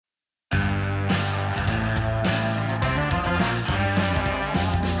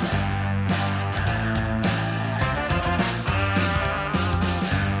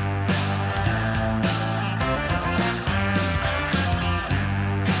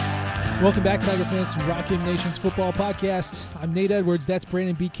Welcome back, Tiger fans, to Rock M Nation's football podcast. I'm Nate Edwards. That's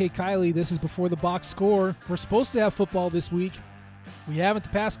Brandon BK Kiley. This is Before the Box Score. We're supposed to have football this week. We haven't the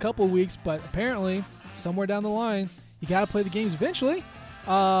past couple of weeks, but apparently, somewhere down the line, you got to play the games eventually.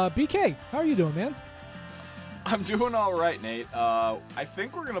 BK, how are you doing, man? I'm doing all right, Nate. I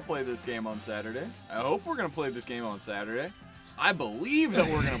think we're going to play this game on Saturday. I hope we're going to play this game on Saturday. I believe that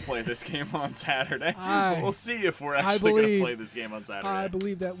we're going to play this game on Saturday. We'll see if we're actually going to play this game on Saturday. I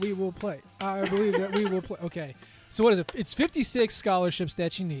believe that we will play. Okay. So what is it? It's 56 scholarships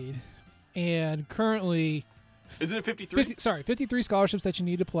that you need. And currently... Isn't it 53? 53 scholarships that you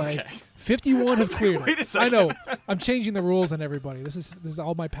need to play. Okay. 51 have cleared. Wait a second. I know. I'm changing the rules on everybody. This is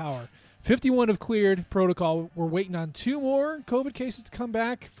all my power. 51 have cleared protocol. We're waiting on 2 more COVID cases to come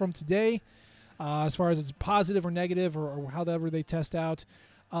back from today. As far as it's positive or negative or however they test out.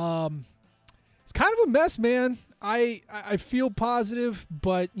 It's kind of a mess, man. I feel positive,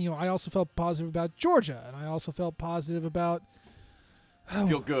 but I also felt positive about Georgia, and I also felt positive about. I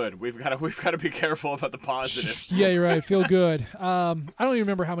feel good. We've got to be careful about the positive. Yeah, you're right. Feel good. I don't even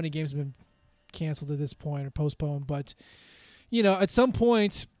remember how many games have been canceled at this point or postponed, but at some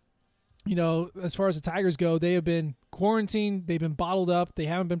point. As far as the Tigers go, they have been quarantined. They've been bottled up. They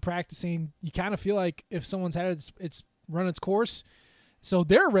haven't been practicing. You kind of feel like if someone's had it's run its course. So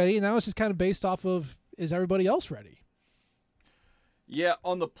they're ready, and now it's just kind of based off of, is everybody else ready? Yeah,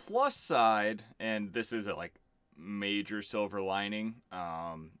 on the plus side, and this is a major silver lining,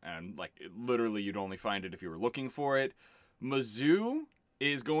 and literally you'd only find it if you were looking for it. Mizzou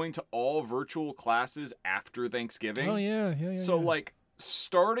is going to all virtual classes after Thanksgiving. Oh, yeah. So,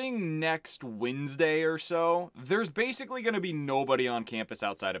 starting next Wednesday or so, there's basically going to be nobody on campus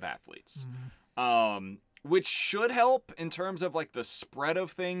outside of athletes, which should help in terms of the spread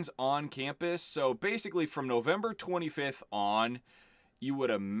of things on campus. So basically from November 25th on, you would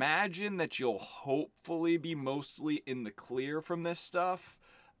imagine that you'll hopefully be mostly in the clear from this stuff.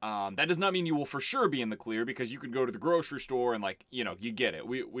 That does not mean you will for sure be in the clear, because you could go to the grocery store and you get it.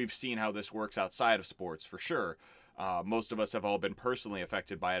 We've seen how this works outside of sports for sure. Most of us have all been personally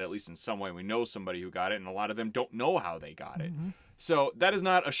affected by it, at least in some way. We know somebody who got it, and a lot of them don't know how they got it. So that is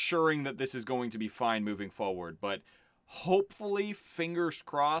not assuring that this is going to be fine moving forward, but hopefully, fingers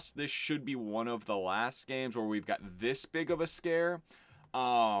crossed, this should be one of the last games where we've got this big of a scare.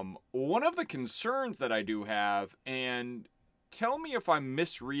 One of the concerns that I do have, and tell me if I'm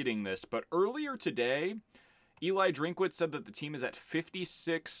misreading this, but earlier today, Eli Drinkwitz said that the team is at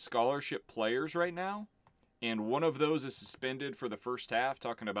 56 scholarship players right now. And one of those is suspended for the first half,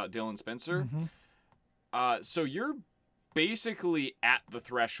 talking about Dylan Spencer. So you're basically at the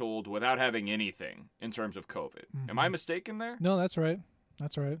threshold without having anything in terms of COVID. Am I mistaken there? No, that's right.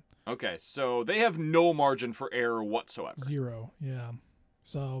 Okay, so they have no margin for error whatsoever. 0, yeah.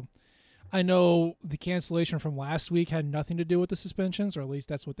 So I know the cancellation from last week had nothing to do with the suspensions, or at least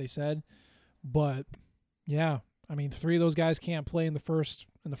that's what they said. But, yeah, 3 of those guys can't play in the first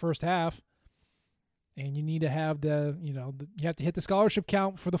half. And you need to have you have to hit the scholarship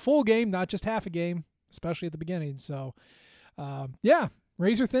count for the full game, not just half a game, especially at the beginning. So,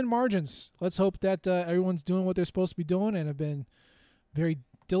 razor thin margins. Let's hope that everyone's doing what they're supposed to be doing and have been very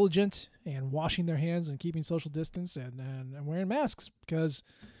diligent and washing their hands and keeping social distance and wearing masks. Because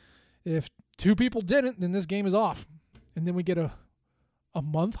if 2 people didn't, then this game is off. And then we get a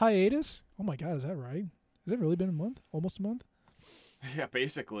month hiatus. Oh, my God, is that right? Has it really been a month? Almost a month? Yeah,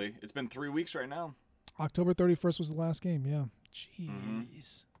 basically. It's been 3 weeks right now. October 31st was the last game, yeah.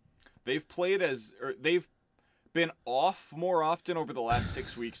 Jeez. They've been off more often over the last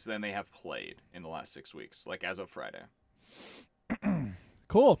 6 weeks than they have played in the last 6 weeks, as of Friday.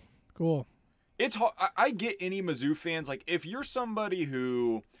 Cool. It's hard. I get any Mizzou fans, if you're somebody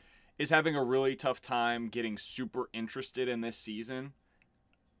who is having a really tough time getting super interested in this season,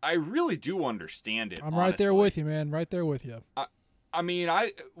 I really do understand it. I'm right there with you, man. Right there with you. When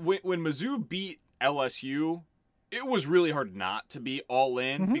Mizzou beat LSU, it was really hard not to be all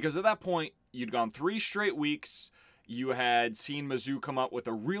in, because at that point you'd gone 3 straight weeks. You had seen Mizzou come up with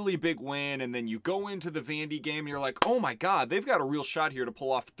a really big win, and then you go into the Vandy game and you're like, oh my God, they've got a real shot here to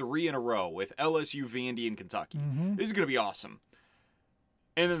pull off 3 in a row with LSU, Vandy, and Kentucky. This is going to be awesome.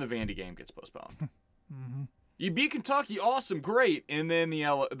 And then the Vandy game gets postponed. You beat Kentucky, awesome, great. And then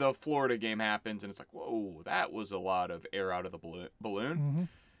the Florida game happens, and it's like, whoa, that was a lot of air out of the balloon.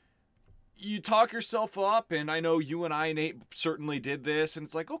 You talk yourself up, and I know you and I, Nate, certainly did this, and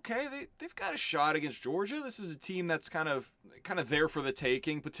it's like, okay, they've got a shot against Georgia. This is a team that's kind of there for the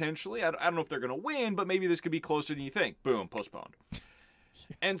taking, potentially. I don't know if they're going to win, but maybe this could be closer than you think. Boom, postponed.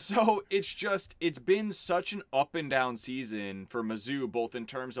 And so it's been such an up and down season for Mizzou, both in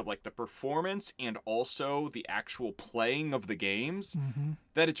terms of like the performance and also the actual playing of the games,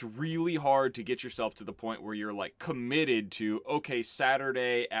 that it's really hard to get yourself to the point where you're like committed to, okay,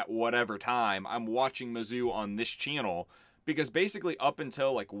 Saturday at whatever time, I'm watching Mizzou on this channel. Because basically up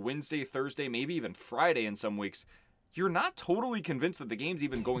until like Wednesday, Thursday, maybe even Friday in some weeks, you're not totally convinced that the game's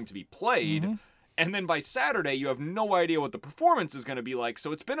even going to be played. And then by Saturday, you have no idea what the performance is going to be like.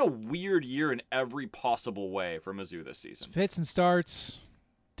 So it's been a weird year in every possible way for Mizzou this season. Fits and starts,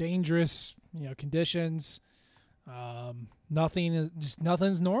 dangerous, conditions.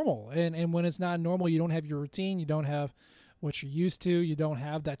 Nothing's normal. And when it's not normal, you don't have your routine. You don't have what you're used to. You don't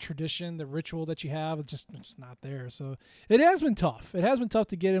have that tradition, the ritual that you have. It's just not there. So it has been tough. It has been tough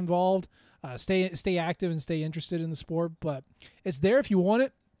to get involved, stay active and stay interested in the sport. But it's there if you want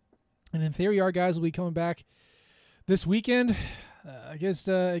it. And in theory, our guys will be coming back this weekend against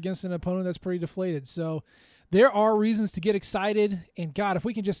an opponent that's pretty deflated. So there are reasons to get excited. And God, if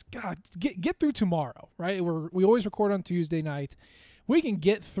we can just get through tomorrow, right? We always record on Tuesday night. We can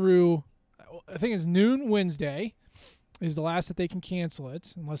get through. I think it's noon Wednesday is the last that they can cancel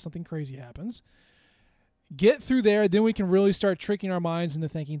it unless something crazy happens. Get through there, then we can really start tricking our minds into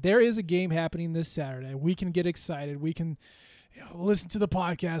thinking there is a game happening this Saturday. We can get excited. We can listen to the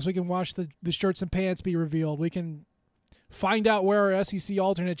podcast. We can watch the shirts and pants be revealed. We can find out where our SEC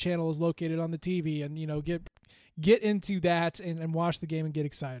alternate channel is located on the TV and, get into that and watch the game and get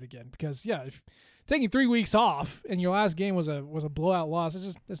excited again. Because, if taking 3 weeks off and your last game was a blowout loss,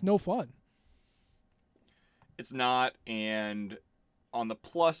 it's no fun. It's not, and on the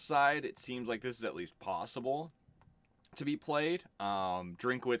plus side, it seems like this is at least possible to be played.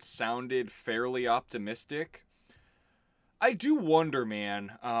 Drinkwitz sounded fairly optimistic. I do wonder,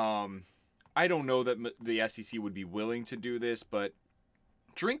 man. I don't know that the SEC would be willing to do this, but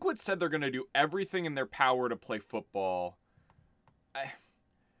Drinkwitz said they're going to do everything in their power to play football.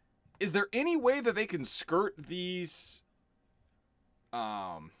 Is there any way that they can skirt these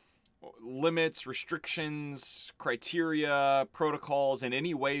limits, restrictions, criteria, protocols in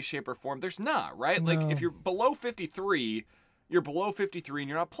any way, shape, or form? There's not, right? No. Like, if you're below 53, you're below 53 and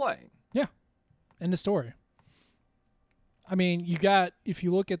you're not playing. Yeah. End of story. I mean, if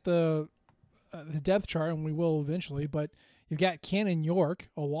you look at the depth chart, and we will eventually, but you've got Cannon York,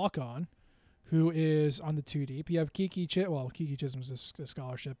 a walk-on, who is on the 2 deep. You have Kiki Chisholm's a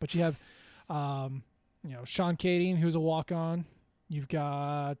scholarship, but you have, Sean Kading, who's a walk-on. You've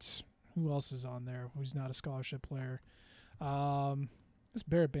got, who else is on there who's not a scholarship player? This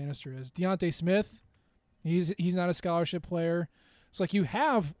Barrett Bannister is. Deontay Smith, he's not a scholarship player. So, you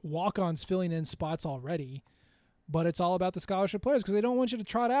have walk-ons filling in spots already. But it's all about the scholarship players because they don't want you to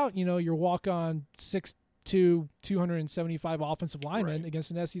trot out, your walk-on 6'2", 275 offensive lineman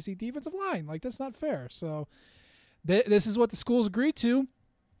against an SEC defensive line. That's not fair. So this is what the schools agreed to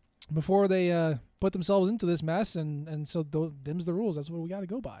before they put themselves into this mess, and so them's the rules. That's what we got to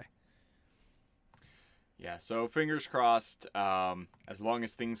go by. Yeah, so fingers crossed. As long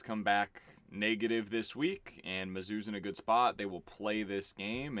as things come back negative this week and Mizzou's in a good spot, they will play this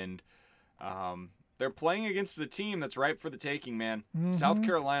game, and they're playing against a team that's ripe for the taking, man. South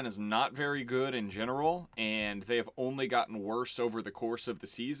Carolina's not very good in general, and they have only gotten worse over the course of the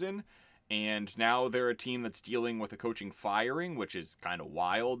season. And now they're a team that's dealing with a coaching firing, which is kind of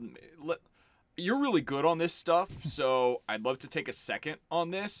wild. You're really good on this stuff, so I'd love to take a second on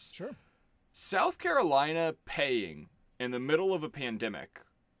this. Sure. South Carolina paying in the middle of a pandemic,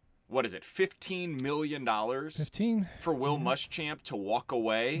 what is it, $15 million 15 for Will Muschamp to walk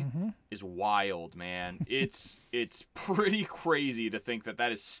away is wild, man. It's pretty crazy to think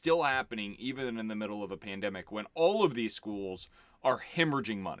that is still happening even in the middle of a pandemic when all of these schools are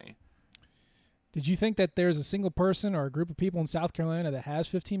hemorrhaging money. Did you think that there's a single person or a group of people in South Carolina that has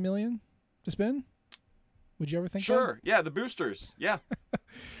 $15 million to spend? Would you ever think Sure. Yeah, the boosters. Yeah.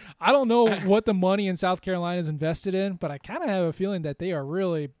 I don't know what the money in South Carolina is invested in, but I kind of have a feeling that they are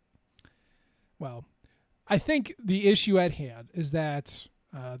really – well, I think the issue at hand is that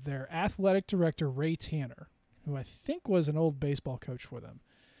their athletic director, Ray Tanner, who I think was an old baseball coach for them,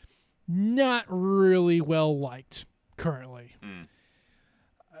 not really well liked currently.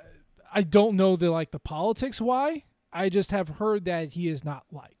 I don't know the politics why. I just have heard that he is not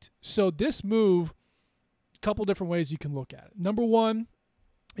liked. So this move, a couple different ways you can look at it. Number one,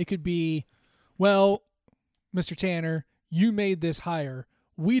 it could be, well, Mr. Tanner, you made this hire.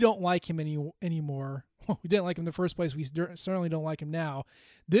 We don't like him anymore. We didn't like him in the first place. We certainly don't like him now.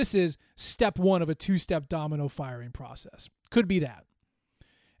 This is step one of a two-step domino firing process. Could be that.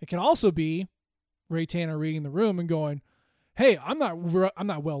 It can also be Ray Tanner reading the room and going, Hey, I'm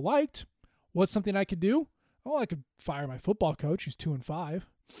not well liked. What's something I could do? Oh, I could fire my football coach who's 2-5.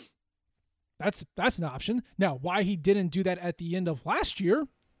 That's an option. Now, why he didn't do that at the end of last year,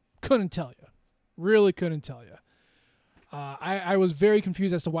 couldn't tell you. Really couldn't tell you. I was very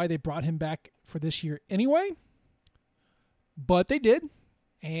confused as to why they brought him back for this year anyway. But they did,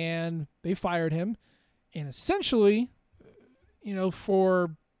 and they fired him. And essentially,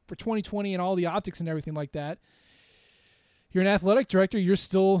 for 2020 and all the optics and everything like that, you're an athletic director.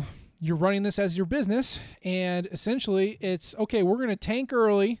 You're running this as your business. And essentially, it's, okay, we're going to tank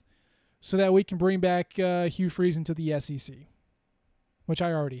early so that we can bring back Hugh Freeze into the SEC, which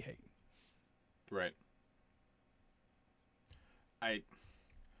I already hate. Right.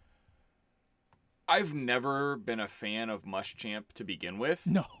 I've never been a fan of Muschamp to begin with.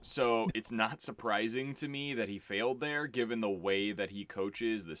 No. So it's not surprising to me that he failed there, given the way that he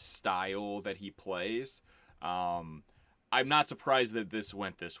coaches, the style that he plays. I'm not surprised that this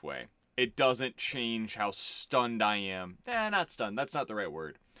went this way. It doesn't change how stunned I am. Not stunned. That's not the right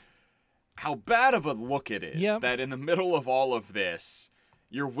word. How bad of a look it is that in the middle of all of this,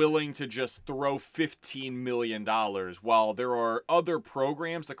 you're willing to just throw $15 million while there are other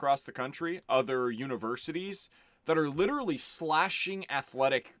programs across the country, other universities that are literally slashing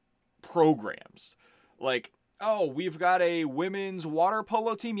athletic programs. Like, oh, we've got a women's water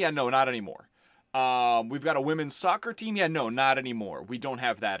polo team? Yeah, no, not anymore. We've got a women's soccer team? Yeah, no, not anymore. We don't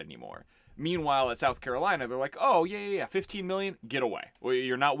have that anymore. Meanwhile, at South Carolina, they're like, oh, yeah, 15 million, get away. Well,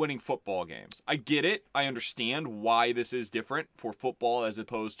 you're not winning football games. I get it. I understand why this is different for football as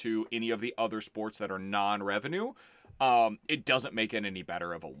opposed to any of the other sports that are non-revenue. It doesn't make it any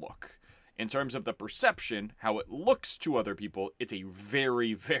better of a look. In terms of the perception, how it looks to other people, it's a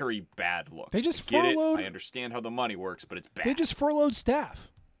very, very bad look. They just get furloughed. it. I understand how the money works, but it's bad. They just furloughed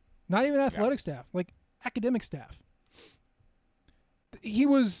staff. Not even athletic staff, like academic staff. He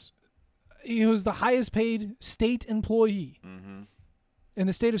was the highest paid state employee in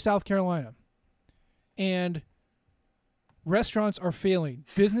the state of South Carolina. And restaurants are failing.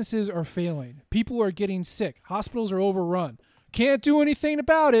 Businesses are failing. People are getting sick. Hospitals are overrun. Can't do anything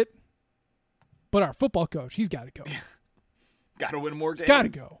about it. But our football coach, he's got to go. Got to win more games. Got to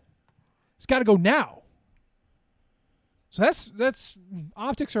go. He's got to go now. So that's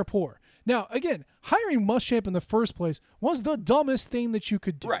optics are poor. Now, again, hiring Muschamp in the first place was the dumbest thing that you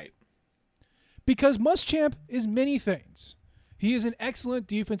could do. Right. Because Muschamp is many things. He is an excellent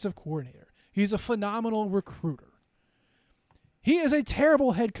defensive coordinator. He's a phenomenal recruiter. He is a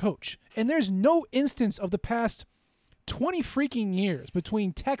terrible head coach. And there's no instance of the past 20 freaking years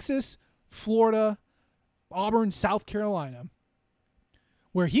between Texas, Florida, Auburn, South Carolina,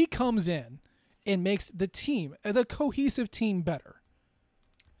 where he comes in and makes the team, the cohesive team, better.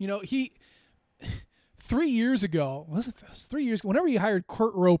 3 years ago, whenever he hired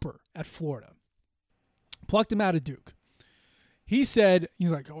Kurt Roper at Florida, plucked him out of Duke. He's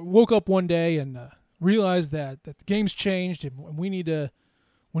like, woke up one day and realized that the game's changed and we need to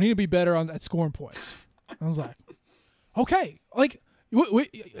be better at scoring points. I was like, okay, like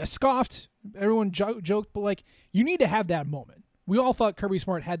I scoffed. Everyone joked, but like you need to have that moment. We all thought Kirby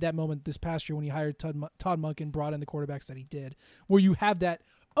Smart had that moment this past year when he hired Todd Monken, brought in the quarterbacks that he did, where you have that,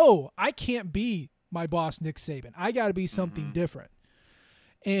 oh, I can't be my boss, Nick Saban. I got to be something different.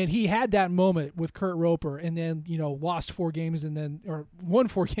 And he had that moment with Kurt Roper and then, lost 4 games or won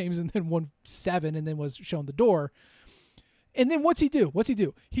 4 games and then won 7 and then was shown the door. And then what's he do?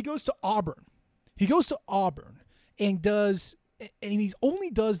 He goes to Auburn. And he only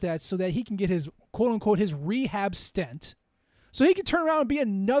does that so that he can get his quote unquote his rehab stint. So he can turn around and be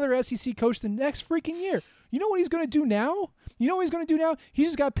another SEC coach the next freaking year. You know what he's going to do now? He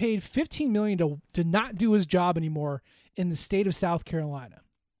just got paid $15 million to not do his job anymore in the state of South Carolina.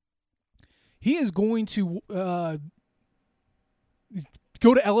 He is going to go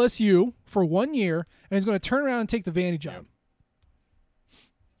to LSU for 1 year, and he's going to turn around and take the Vandy job.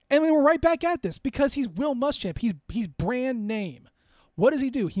 And then we're right back at this because he's Will Muschamp. He's brand name. What does he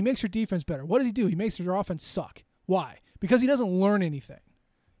do? He makes your defense better. What does he do? He makes your offense suck. Why? Because he doesn't learn anything.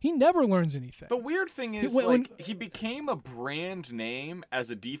 He never learns anything. The weird thing is, he became a brand name as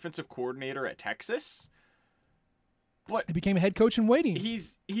a defensive coordinator at Texas, but he became a head coach in waiting.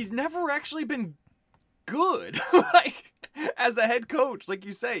 He's never actually been good, as a head coach. Like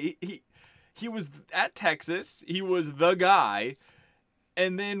you say, he was at Texas. He was the guy,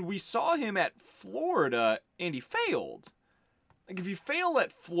 and then we saw him at Florida, and he failed. Like if you fail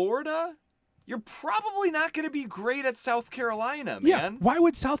at Florida, you're probably not going to be great at South Carolina, man. Yeah. Why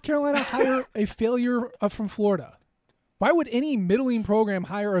would South Carolina hire a failure from Florida? Why would any middling program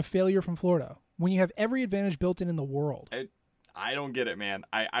hire a failure from Florida when you have every advantage built in the world? I don't get it, man.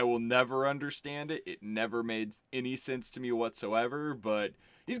 I will never understand it. It never made any sense to me whatsoever, but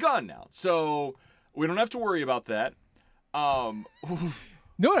he's gone now. So we don't have to worry about that. You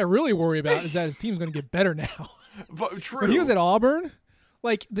know what I really worry about is that his team's going to get better now. But true. When he was at Auburn,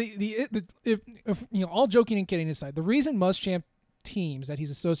 like if you know, all joking and kidding aside, the reason Muschamp teams that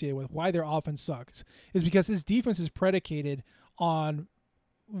he's associated with, why their offense sucks, is because his defense is predicated on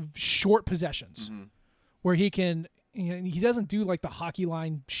short possessions, where he can. You know, he doesn't do like the hockey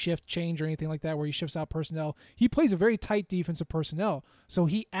line shift change or anything like that, where he shifts out personnel. He plays a very tight defensive personnel, so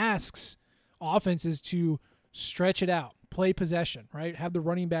he asks offenses to stretch it out, play possession, right? Have the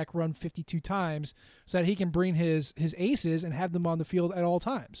running back run 52 times so that he can bring his aces and have them on the field at all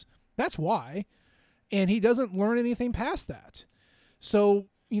times. That's why. And he doesn't learn anything past that. So,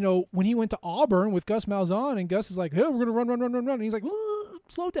 you know, when he went to Auburn with Gus Malzahn, and Gus is like, hey, we're going to run. And he's like,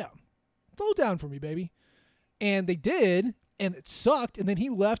 slow down. Slow down for me, baby. And they did, and it sucked. And then he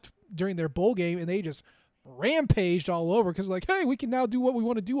left during their bowl game, and they just rampaged all over because, like, hey, we can now do what we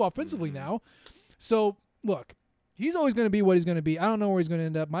want to do offensively now. So, look, he's always going to be what he's going to be. I don't know where he's going to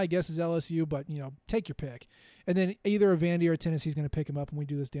end up. My guess is LSU, but, you know, take your pick. And then either Vandy or Tennessee's going to pick him up, and we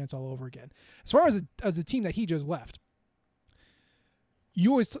do this dance all over again. As far as the team that he just left,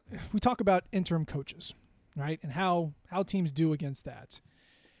 we talk about interim coaches, right, and how teams do against that.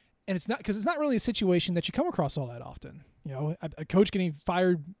 And it's not really a situation that you come across all that often. You know, a coach getting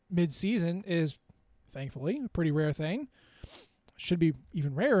fired mid-season is, thankfully, a pretty rare thing. Should be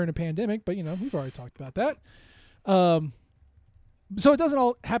even rarer in a pandemic, but, you know, we've already talked about that. So it doesn't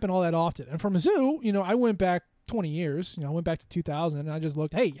all happen all that often. And for Mizzou, you know, I went back 20 years. You know, I went back to 2000, and I just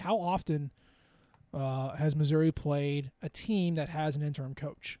looked, hey, how often has Missouri played a team that has an interim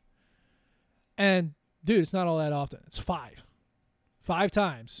coach? And, dude, it's not all that often. It's 5. 5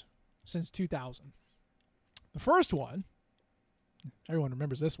 times since 2000. The first one, everyone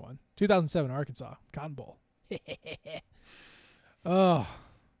remembers this one, 2007 Arkansas Cotton Bowl. Oh,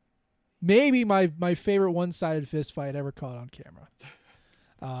 maybe my favorite one-sided fist fight ever caught on camera.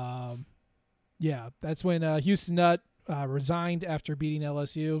 Yeah, that's when Houston Nutt resigned after beating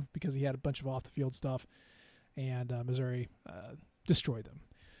LSU because he had a bunch of off-the-field stuff, and Missouri destroyed them.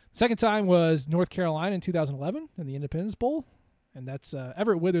 The second time was North Carolina in 2011 in the Independence Bowl. And that's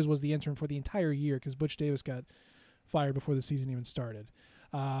Everett Withers was the interim for the entire year because Butch Davis got fired before the season even started.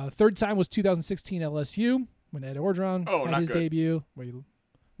 Third time was 2016 LSU when Ed Orgeron had his debut.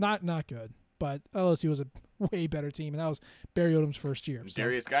 Not good, but LSU was a way better team, and that was Barry Odom's first year. So,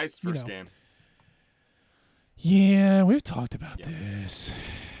 Darius Geis' first game. Yeah, we've talked about this.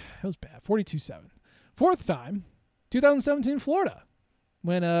 It was bad. 42-7. Fourth time, 2017 Florida.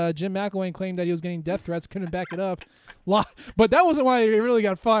 When Jim McElwain claimed that he was getting death threats, couldn't back it up. But that wasn't why he really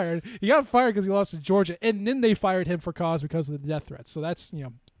got fired. He got fired because he lost to Georgia, and then they fired him for cause because of the death threats. So that's, you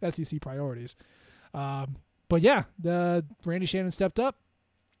know, SEC priorities. But yeah, Randy Shannon stepped up.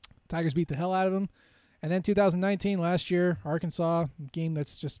 Tigers beat the hell out of him. And then 2019, last year, Arkansas, game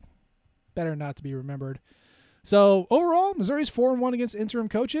that's just better not to be remembered. So overall, Missouri's 4-1 against interim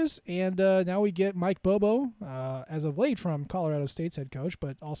coaches, and now we get Mike Bobo, as of late from Colorado State's head coach,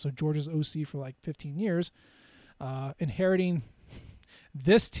 but also Georgia's OC for like 15 years, inheriting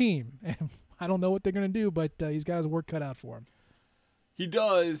this team. And I don't know what they're going to do, but he's got his work cut out for him. He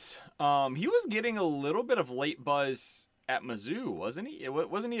does. He was getting a little bit of late buzz at Mizzou, wasn't he?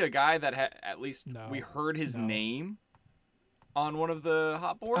 Wasn't he a guy that at least we heard his name on one of the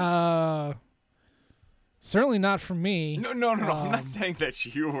hot boards? Certainly not from me. No. I'm not saying that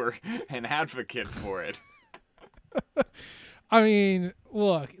you were an advocate for it. I mean,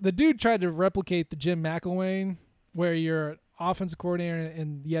 look, the dude tried to replicate the Jim McElwain, where you're an offensive coordinator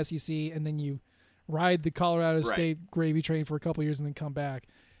in the SEC, and then you ride the Colorado State gravy train for a couple years and then come back.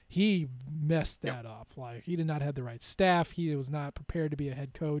 He messed that up. Like, he did not have the right staff. He was not prepared to be a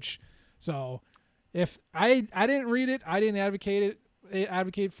head coach. So, if I didn't read it, I didn't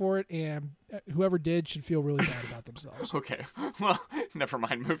advocate for it, and whoever did should feel really bad about themselves. Okay, well, never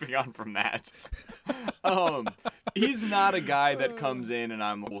mind. Moving on from that. He's not a guy that comes in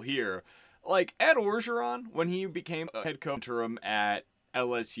and well, here. Like Ed Orgeron, when he became a head coach interim at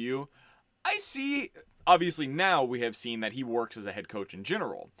LSU, I see, obviously now we have seen that he works as a head coach in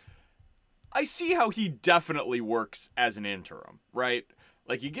general. I see how he definitely works as an interim, right?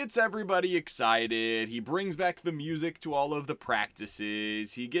 Like, he gets everybody excited. He brings back the music to all of the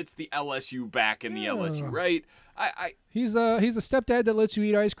practices. He gets the LSU back in the LSU, right? He's a stepdad that lets you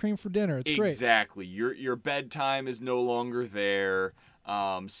eat ice cream for dinner. It's great. Exactly. Your bedtime is no longer there.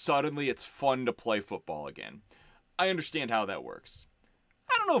 Suddenly, it's fun to play football again. I understand how that works.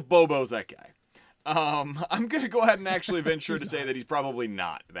 I don't know if Bobo's that guy. I'm going to go ahead and actually venture to say that he's probably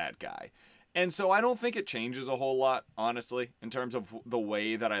not that guy. And so I don't think it changes a whole lot, honestly, in terms of the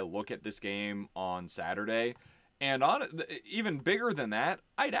way that I look at this game on Saturday. And even bigger than that,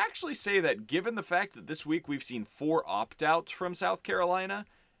 I'd actually say that given the fact that this week we've seen 4 opt-outs from South Carolina,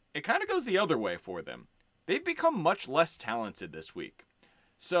 it kind of goes the other way for them. They've become much less talented this week.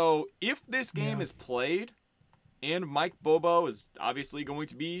 So if this game is played, and Mike Bobo is obviously going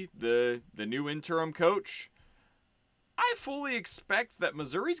to be the new interim coach, I fully expect that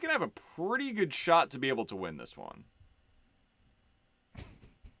Missouri's going to have a pretty good shot to be able to win this one.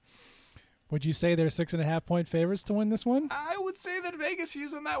 Would you say they're 6.5-point favorites to win this one? I would say that Vegas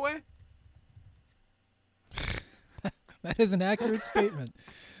views them that way. That is an accurate statement.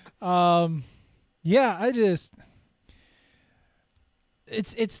 Yeah,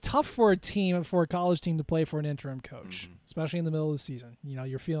 it's tough for a college team to play for an interim coach, especially in the middle of the season. You know,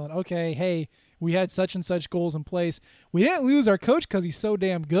 you're feeling, okay, hey, we had such and such goals in place. We didn't lose our coach because he's so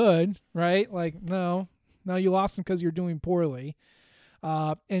damn good, right? Like, no, you lost him because you're doing poorly.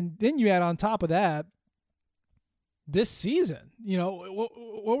 And then you add on top of that, this season, you know,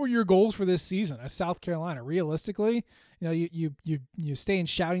 what were your goals for this season as South Carolina? Realistically, you know, you stay in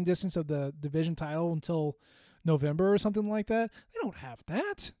shouting distance of the division title until November or something like that. They don't have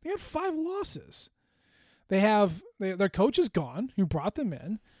that. They have 5 losses. Their coach is gone, who brought them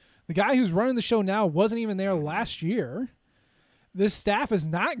in. The guy who's running the show now wasn't even there last year. This staff is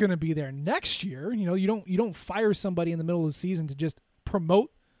not going to be there next year. You know, you don't fire somebody in the middle of the season to just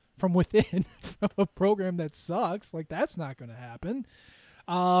promote from within from a program that sucks. Like, that's not going to happen.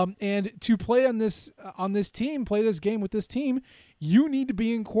 And to play on this team, play this game with this team, you need to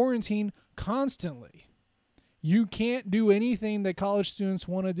be in quarantine constantly. You can't do anything that college students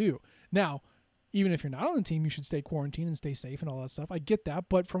want to do. Now, even if you're not on the team, you should stay quarantined and stay safe and all that stuff. I get that.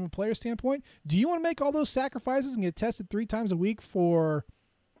 But from a player standpoint, do you want to make all those sacrifices and get tested 3 times a week for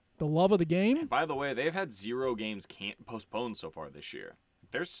the love of the game? And by the way, they've had 0 games postponed so far this year.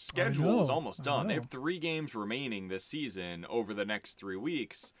 Their schedule is almost done. They have 3 games remaining this season over the next 3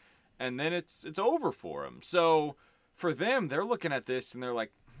 weeks, and then it's over for them. So for them, they're looking at this and they're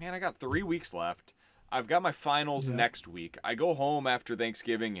like, man, I got 3 weeks left. I've got my finals next week. I go home after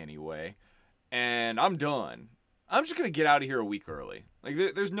Thanksgiving anyway, and I'm done. I'm just going to get out of here a week early. Like,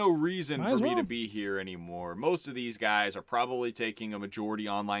 there's no reason for me to be here anymore. Most of these guys are probably taking a majority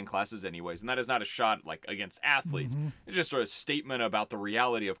online classes anyways, and that is not a shot, like, against athletes. It's just a statement about the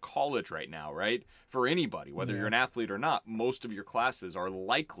reality of college right now, right? For anybody, whether you're an athlete or not, most of your classes are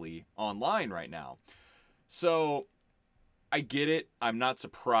likely online right now. So I get it. I'm not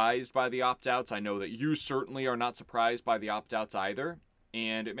surprised by the opt-outs. I know that you certainly are not surprised by the opt-outs either.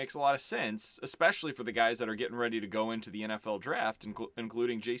 And it makes a lot of sense, especially for the guys that are getting ready to go into the NFL draft,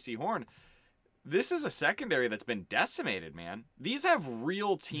 including J.C. Horn. This is a secondary that's been decimated, man. These have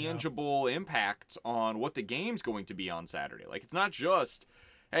real tangible impacts on what the game's going to be on Saturday. Like, it's not just,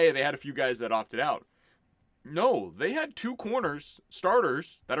 hey, they had a few guys that opted out. No, they had 2 corners,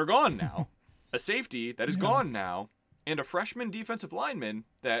 starters, that are gone now, a safety that is gone now, and a freshman defensive lineman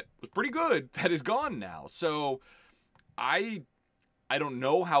that was pretty good that is gone now. So I don't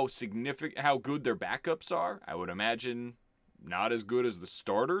know how good their backups are. I would imagine not as good as the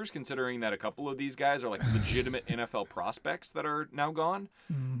starters, considering that a couple of these guys are like legitimate NFL prospects that are now gone.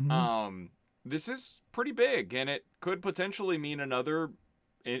 This is pretty big, and it could potentially mean another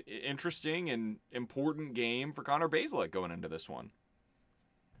interesting and important game for Connor Bazelak going into this one.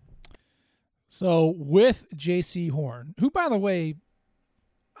 So with J.C. Horn, who, by the way,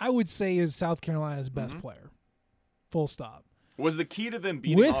 I would say is South Carolina's best player, full stop. Was the key to them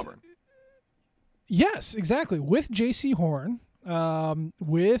beating Auburn? Yes, exactly. With J.C. Horn,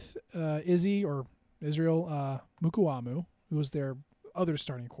 with Israel Mukuamu, who was their other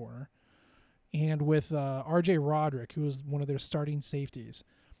starting corner, and with R.J. Roderick, who was one of their starting safeties.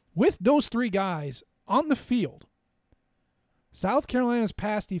 With those 3 guys on the field, South Carolina's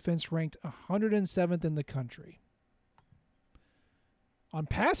pass defense ranked 107th in the country. On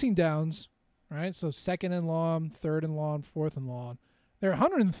passing downs, right? So 2nd and long, 3rd and long, 4th and long. They're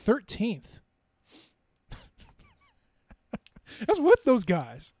 113th. That's with those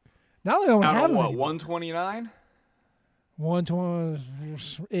guys. Now they don't have what, 129?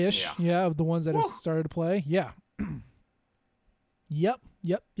 120-ish. Yeah, of the ones that have started to play. Yeah. Yep.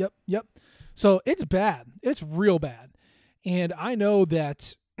 So it's bad. It's real bad. And I know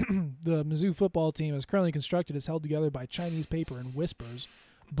that the Mizzou football team, as currently constructed, is held together by Chinese paper and whispers.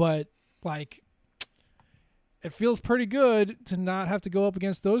 But, like, it feels pretty good to not have to go up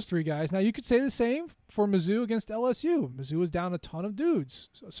against those three guys. Now, you could say the same for Mizzou against LSU. Mizzou was down a ton of dudes,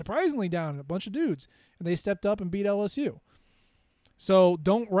 surprisingly down a bunch of dudes, and they stepped up and beat LSU. So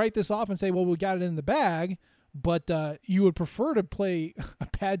don't write this off and say, well, we got it in the bag, but you would prefer to play a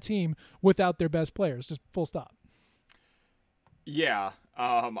bad team without their best players, just full stop. Yeah,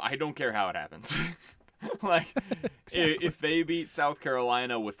 I don't care how it happens. Like, exactly. If they beat South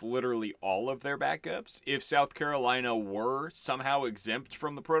Carolina with literally all of their backups, if South Carolina were somehow exempt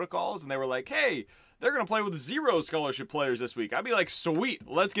from the protocols and they were like, hey, they're going to play with 0 scholarship players this week, I'd be like, sweet,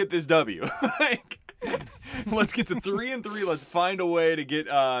 let's get this W. Like, let's get to 3-3. Let's find a way to get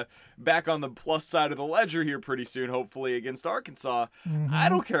back on the plus side of the ledger here pretty soon, hopefully, against Arkansas. Mm-hmm. I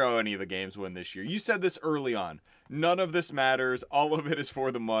don't care how any of the games win this year. You said this early on. None of this matters. All of it is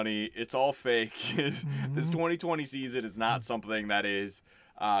for the money. It's all fake. Mm-hmm. This 2020 season is not something that is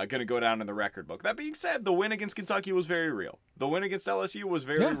going to go down in the record book. That being said, the win against Kentucky was very real. The win against LSU was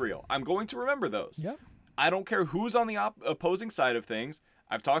very real. I'm going to remember those. Yep. I don't care who's on the opposing side of things.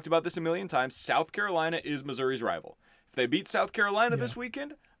 I've talked about this a million times. South Carolina is Missouri's rival. If they beat South Carolina this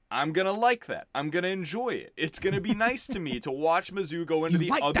weekend, I'm going to like that. I'm going to enjoy it. It's going to be nice to me to watch Mizzou go into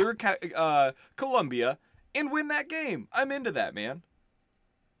the other Columbia and win that game. I'm into that, man.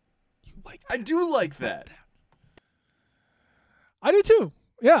 You like that? I do like that. I do too.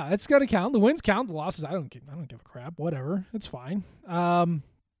 Yeah, it's got to count. The wins count. The losses, I don't give a crap. Whatever. It's fine.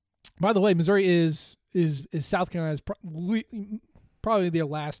 By the way, Missouri is South Carolina's probably their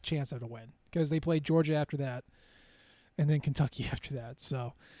last chance to win because they played Georgia after that and then Kentucky after that.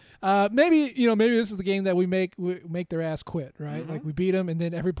 So maybe this is the game that we make their ass quit, right? Mm-hmm. Like we beat them and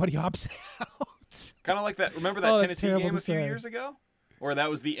then everybody opts out. Kind of like that. Remember that Tennessee game a few years ago? Or that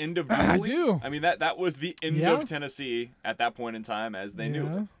was the end of Jubilee? I do. I mean, that was the end of Tennessee at that point in time as they knew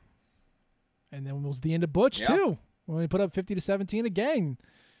it. And then it was the end of Butch, too, when we put up 50-17 again.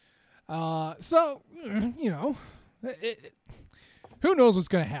 So, who knows what's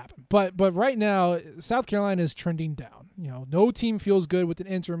going to happen. But right now, South Carolina is trending down. No team feels good with an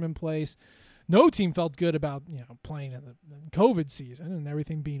interim in place. No team felt good about playing in the COVID season and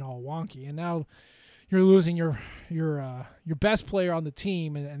everything being all wonky. And now you're losing your best player on the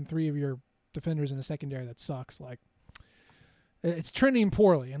team and 3 of your defenders in a secondary that sucks. Like, it's trending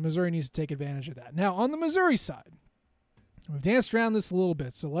poorly, and Missouri needs to take advantage of that. Now, on the Missouri side, we've danced around this a little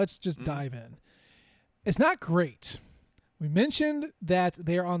bit, so let's just dive in. It's not great. We mentioned that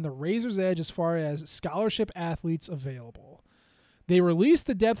they're on the razor's edge as far as scholarship athletes available. They released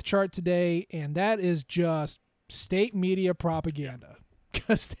the depth chart today, and that is just state media propaganda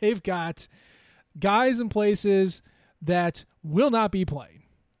because they've got guys in places that will not be playing,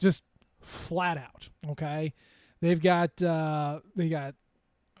 just flat out. Okay, they've got oh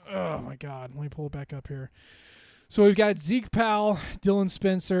my God, let me pull it back up here. So we've got Zeke Powell, Dylan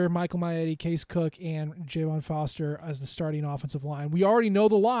Spencer, Michael Maietti, Case Cook, and Javon Foster as the starting offensive line. We already know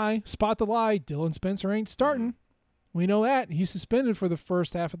the lie. Spot the lie. Dylan Spencer ain't starting. We know that. He's suspended for the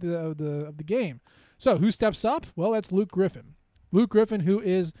first half of the game. So who steps up? Well, that's Luke Griffin. Luke Griffin, who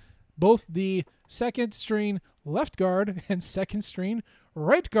is both the second string left guard and second string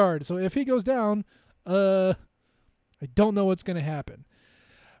right guard. So if he goes down, I don't know what's going to happen.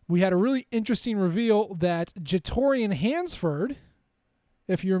 We had a really interesting reveal that Jatorian Hansford,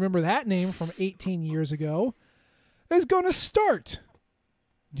 if you remember that name from 18 years ago, is going to start.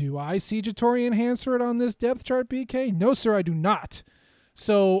 Do I see Jatorian Hansford on this depth chart, BK? No, sir, I do not.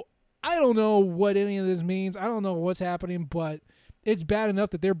 So I don't know what any of this means. I don't know what's happening, but it's bad enough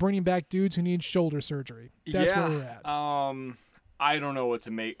that they're bringing back dudes who need shoulder surgery. That's where we're at. I don't know what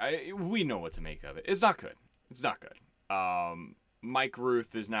to make. We know what to make of it. It's not good. It's not good. Mike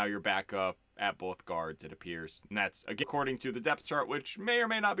Ruth is now your backup at both guards, it appears. And that's, again, according to the depth chart, which may or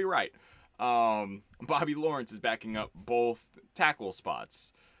may not be right. Bobby Lawrence is backing up both tackle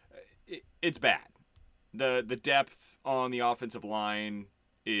spots. It's bad. The depth on the offensive line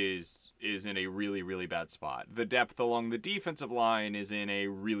is in a really, really bad spot. The depth along the defensive line is in a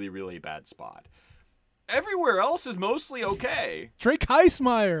really, really bad spot. Everywhere else is mostly okay. Drake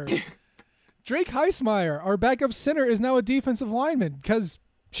Heismeyer, our backup center, is now a defensive lineman because,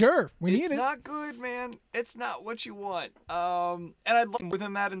 sure, we need it. It's not good, man. It's not what you want. And I'd love more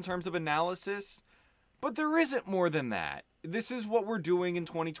than that in terms of analysis, but there isn't more than that. This is what we're doing in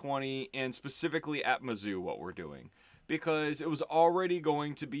 2020, and specifically at Mizzou what we're doing. Because it was already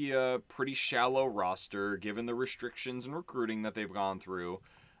going to be a pretty shallow roster, given the restrictions and recruiting that they've gone through.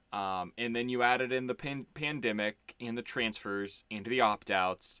 And then you added in the pandemic and the transfers and the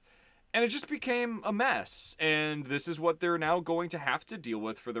opt-outs. And it just became a mess. And this is what they're now going to have to deal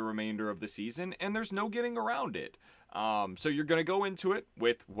with for the remainder of the season. And there's no getting around it. So you're going to go into it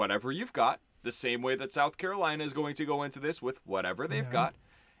with whatever you've got, the same way that South Carolina is going to go into this with whatever they've got.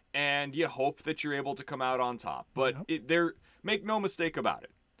 And you hope that you're able to come out on top. But make no mistake about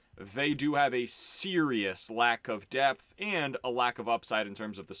it. They do have a serious lack of depth and a lack of upside in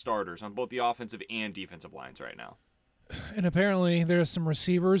terms of the starters on both the offensive and defensive lines right now. And apparently there's some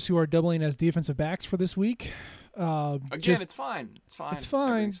receivers who are doubling as defensive backs for this week. It's fine. It's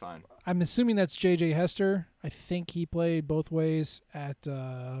fine. I'm assuming that's J.J. Hester. I think he played both ways at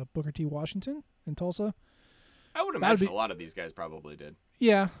Booker T. Washington in Tulsa. I would imagine a lot of these guys probably did.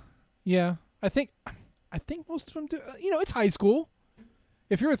 Yeah. I think most of them do. It's high school.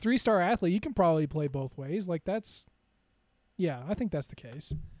 If you're a 3-star athlete, you can probably play both ways. I think that's the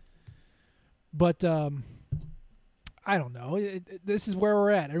case. But I don't know. This is where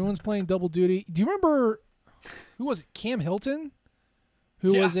we're at. Everyone's playing double duty. Do you remember, who was it? Cam Hilton,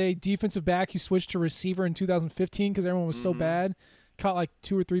 who was a defensive back who switched to receiver in 2015 because everyone was so bad. Caught like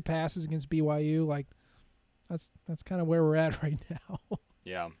 2 or 3 passes against BYU. Like, that's kind of where we're at right now.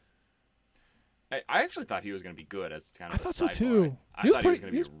 Yeah. I actually thought he was going to be good as kind of I thought so too. I thought he was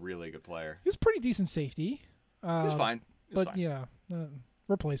going to be a really good player. He was pretty decent safety. He was fine.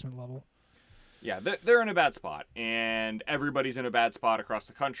 Replacement level. Yeah, they're in a bad spot, and everybody's in a bad spot across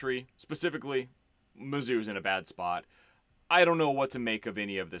the country. Specifically, Mizzou's in a bad spot. I don't know what to make of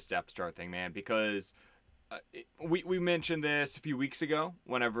any of this depth chart thing, man, because we mentioned this a few weeks ago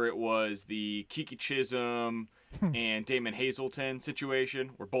whenever it was the Kiki Chisholm and Damon Hazelton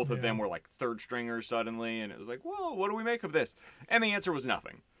situation where both of them were like third stringers suddenly, and it was like, whoa, what do we make of this? And the answer was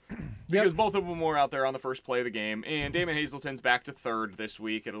nothing. Because both of them were out there on the first play of the game, and Damon Hazelton's back to third this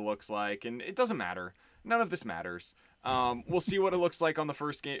week, it looks like, and it doesn't matter. None of this matters. We'll see what it looks like on the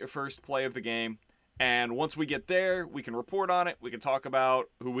first play of the game, and once we get there, we can report on it. We can talk about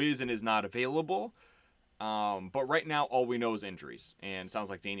who is and is not available. But right now, all we know is injuries, and it sounds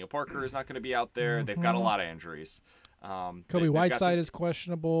like Daniel Parker is not going to be out there. They've got a lot of injuries. Kobe Whiteside is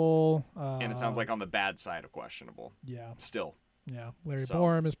questionable. And it sounds like on the bad side of questionable. Yeah. Still. Yeah. Larry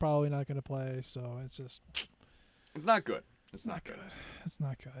Borum is probably not going to play, so it's just... It's not good. It's not good. It's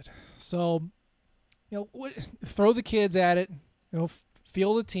not good. So, throw the kids at it.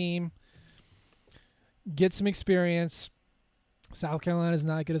 Field a team. Get some experience. South Carolina's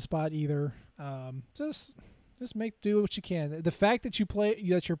not going to spot either. Just do what you can. The fact that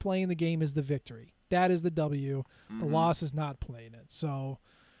you're playing the game is the victory. That is the W. The loss is not playing it. So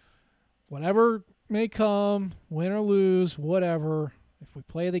whatever may come, win or lose, whatever. If we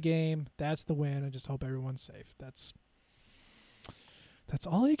play the game, that's the win. I just hope everyone's safe. That's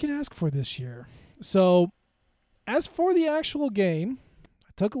all you can ask for this year. So as for the actual game,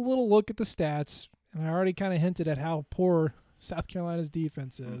 I took a little look at the stats, and I already kind of hinted at how poor South Carolina's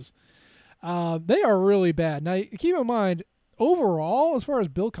defense is. They are really bad. Now, keep in mind, overall, as far as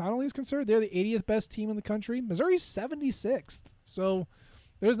Bill Connolly is concerned, they're the 80th best team in the country. Missouri's 76th. So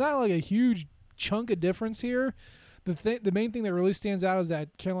there's not like a huge chunk of difference here. The main thing that really stands out is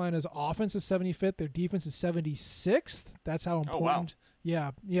that Carolina's offense is 75th. Their defense is 76th. That's how important. Oh,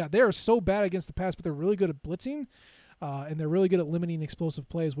 wow. Yeah. They are so bad against the pass, but they're really good at blitzing. And they're really good at limiting explosive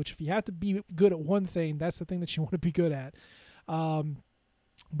plays, which if you have to be good at one thing, that's the thing that you want to be good at.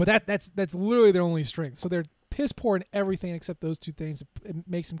 But that's literally their only strength. So they're piss poor in everything except those two things. It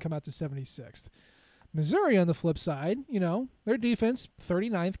makes them come out to 76th. Missouri, on the flip side, their defense,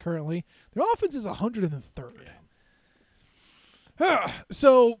 39th currently. Their offense is 103rd.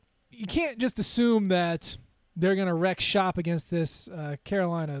 So you can't just assume that they're going to wreck shop against this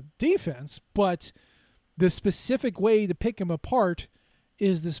Carolina defense, but the specific way to pick them apart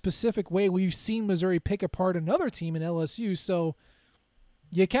is the specific way we've seen Missouri pick apart another team in LSU. So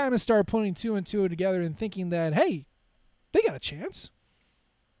you kind of start putting 2 and 2 together and thinking that, hey, they got a chance.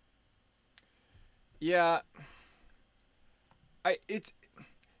 Yeah.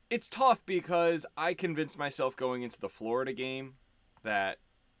 It's tough because I convinced myself going into the Florida game that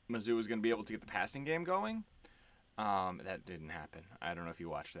Mizzou was going to be able to get the passing game going. That didn't happen. I don't know if you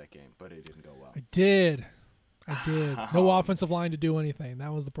watched that game, but it didn't go well. I did. No offensive line to do anything.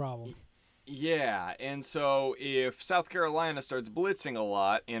 That was the problem. Yeah, and so if South Carolina starts blitzing a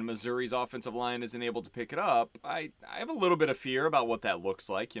lot and Missouri's offensive line isn't able to pick it up, I have a little bit of fear about what that looks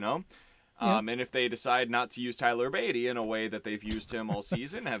like, Yeah. And if they decide not to use Tyler Beatty in a way that they've used him all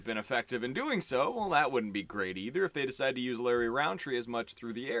season, have been effective in doing so, well, that wouldn't be great either. If they decide to use Larry Roundtree as much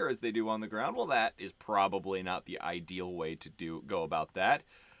through the air as they do on the ground, well, that is probably not the ideal way to go about that.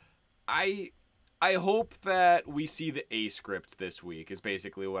 I I hope that we see the A script this week is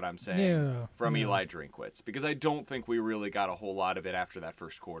basically what I'm saying from Eli Drinkwitz, because I don't think we really got a whole lot of it after that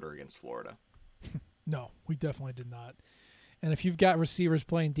first quarter against Florida. No, we definitely did not. And if you've got receivers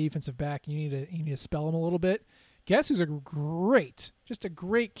playing defensive back, you need to spell them a little bit. Guess who's just a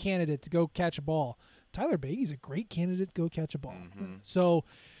great candidate to go catch a ball? Tyler Beatty's a great candidate to go catch a ball. Mm-hmm. So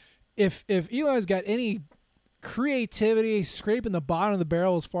if Eli's got any creativity, scraping the bottom of the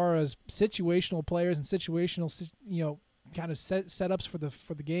barrel as far as situational players and situational, kind of setups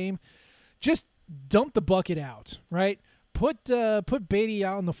for the game, just dump the bucket out, right? Put Beatty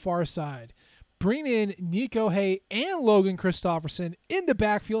out on the far side. Bring in Nico Hay and Logan Christopherson in the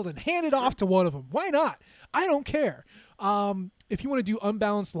backfield and hand it off to one of them. Why not? I don't care. If you want to do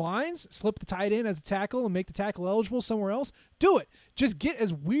unbalanced lines, slip the tight end as a tackle and make the tackle eligible somewhere else, do it. Just get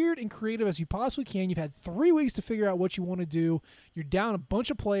as weird and creative as you possibly can. You've had 3 weeks to figure out what you want to do. You're down a bunch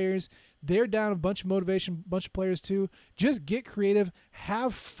of players. They're down a bunch of motivation, bunch of players too. Just get creative,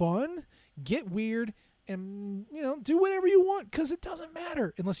 have fun, get weird, and do whatever you want, because it doesn't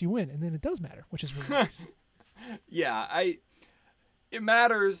matter unless you win, and then it does matter, which is really nice. Yeah, it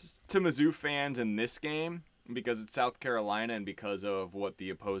matters to Mizzou fans in this game because it's South Carolina and because of what the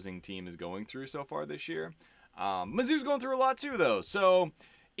opposing team is going through so far this year. Mizzou's going through a lot too, though, so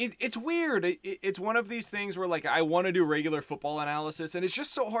it's weird. It's one of these things where, like, I want to do regular football analysis, and it's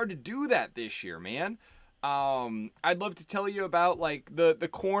just so hard to do that this year, man. I'd love to tell you about, like, the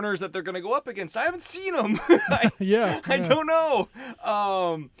corners that they're going to go up against. I haven't seen them. I don't know.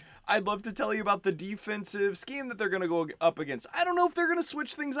 I'd love to tell you about the defensive scheme that they're going to go up against. I don't know if they're going to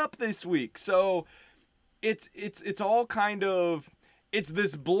switch things up this week. So it's all kind of, it's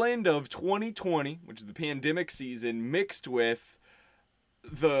this blend of 2020, which is the pandemic season, mixed with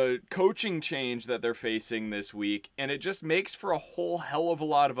the coaching change that they're facing this week, and it just makes for a whole hell of a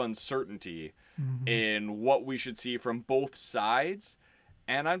lot of uncertainty in what we should see from both sides.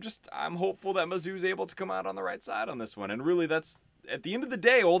 And I'm hopeful that Mizzou's able to come out on the right side on this one. And really, that's, at the end of the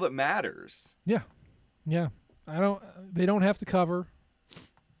day, all that matters. Yeah. They don't have to cover.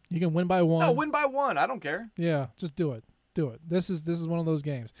 You can win by 1. No, win by 1. I don't care. Yeah, just do it. This is one of those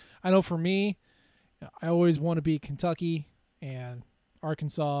games. I know for me, I always want to beat Kentucky and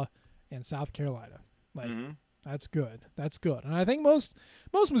Arkansas and South Carolina. Like, that's good. And I think most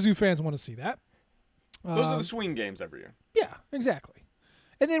Mizzou fans want to see that. Those are the swing games every year. Yeah, exactly.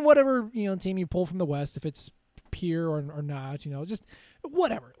 And then whatever, team you pull from the West, if it's peer or not, just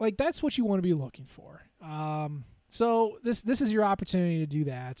whatever. Like, that's what you want to be looking for. So this is your opportunity to do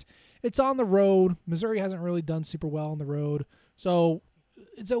that. It's on the road. Missouri hasn't really done super well on the road. So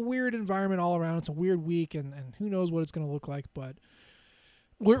it's a weird environment all around. It's a weird week, and who knows what it's going to look like, but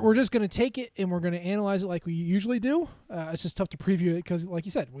we're just going to take it and we're going to analyze it like we usually do. It's just tough to preview it because, like you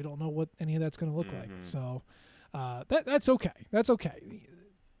said, we don't know what any of that's going to look like. So that's okay. That's okay.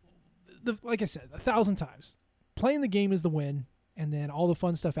 Like I said 1,000 times, playing the game is the win, and then all the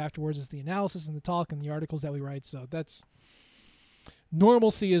fun stuff afterwards is the analysis and the talk and the articles that we write. So that's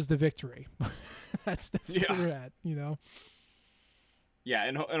normalcy is the victory. that's where we're at, Yeah,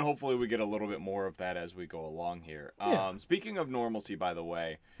 and hopefully we get a little bit more of that as we go along here. Speaking of normalcy, by the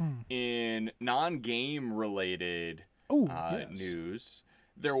way, in non-game related news,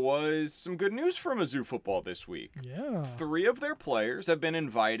 there was some good news for Mizzou football this week. Yeah. 3 of their players have been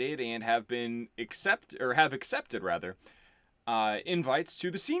invited and have accepted invites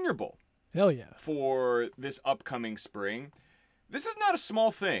to the Senior Bowl. Hell yeah. For this upcoming spring. This is not a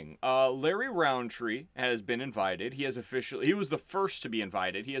small thing. Larry Roundtree has been invited. He was the first to be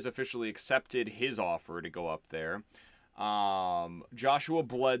invited. He has officially accepted his offer to go up there. Joshua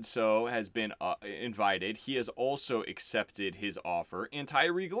Bledsoe has been invited. He has also accepted his offer. And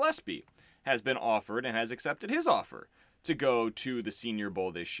Tyree Gillespie has been offered and has accepted his offer to go to the Senior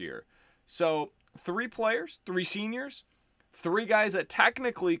Bowl this year. So 3 players, 3 seniors, 3 guys that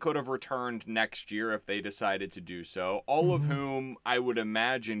technically could have returned next year if they decided to do so, all of whom I would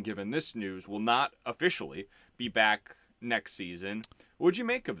imagine, given this news, will not officially be back next season. What'd you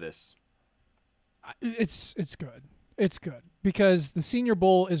make of this? It's good. It's good because the Senior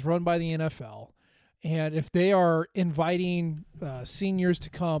Bowl is run by the NFL, and if they are inviting seniors to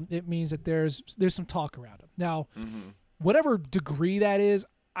come, it means that there's some talk around them. Now, whatever degree that is,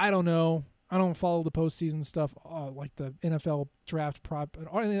 I don't know. I don't follow the postseason stuff like the NFL draft prop.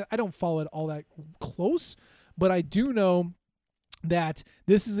 I don't follow it all that close, but I do know that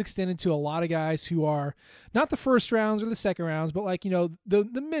this is extended to a lot of guys who are not the first rounds or the second rounds, but like, the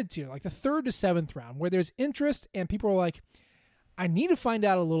mid-tier, like the 3rd to 7th round, where there's interest and people are like, I need to find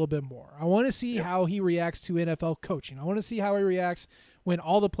out a little bit more. I want to see how he reacts to NFL coaching. I want to see how he reacts when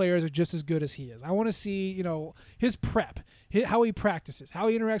all the players are just as good as he is. I want to see, his prep, how he practices, how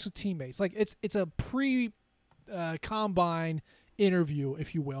he interacts with teammates. Like it's a combine interview,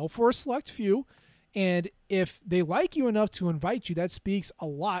 if you will, for a select few. And if they like you enough to invite you, that speaks a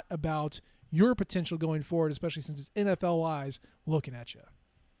lot about your potential going forward, especially since it's NFL eyes looking at you.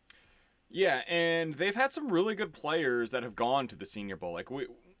 Yeah, and they've had some really good players that have gone to the Senior Bowl. Like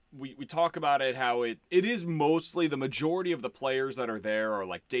we talk about it, how it is mostly the majority of the players that are there are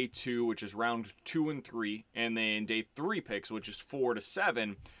like day 2, which is round 2 and 3, and then day 3 picks, which is 4 to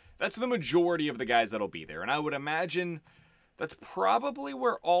 7. That's the majority of the guys that'll be there. And I would imagine that's probably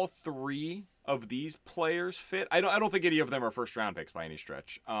where all 3 of these players fit. I don't think any of them are first round picks by any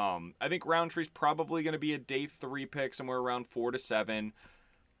stretch. I think Roundtree's probably going to be a day 3 pick, somewhere around 4 to 7.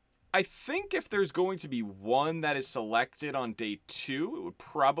 I think if there's going to be one that is selected on day 2, it would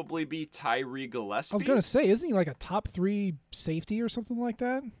probably be Tyree Gillespie. I was going to say, isn't he like a top 3 safety or something like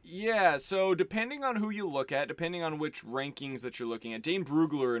that? Yeah, so depending on who you look at, depending on which rankings that you're looking at, Dane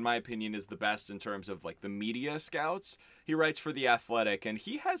Brugler, in my opinion, is the best in terms of like the media scouts. He writes for The Athletic, and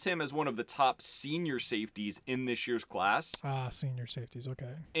he has him as one of the top senior safeties in this year's class. Senior safeties,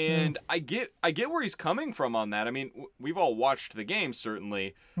 okay. And I get where he's coming from on that. I mean, we've all watched the game,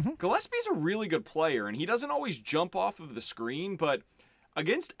 certainly. Mm-hmm. Gillespie's a really good player, and he doesn't always jump off of the screen, but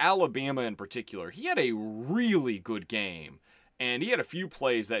against Alabama in particular, he had a really good game. And he had a few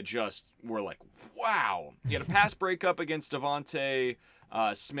plays that just were like, wow. He had a pass breakup against Devontae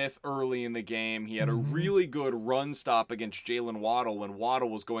Smith early in the game. He had a really good run stop against Jalen Waddle when Waddle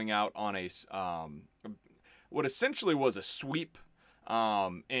was going out on a what essentially was a sweep.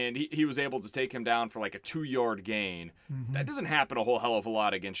 And he was able to take him down for like a 2-yard gain. Mm-hmm. That doesn't happen a whole hell of a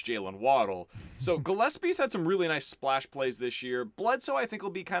lot against Jalen Waddle. So Gillespie's had some really nice splash plays this year. Bledsoe, I think, will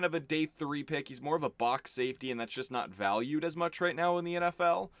be kind of a day 3 pick. He's more of a box safety, and that's just not valued as much right now in the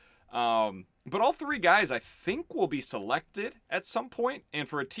NFL. But all 3 guys, I think, will be selected at some point. And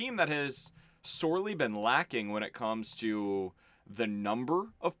for a team that has sorely been lacking when it comes to the number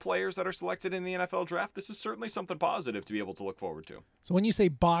of players that are selected in the NFL draft, this is certainly something positive to be able to look forward to. So when you say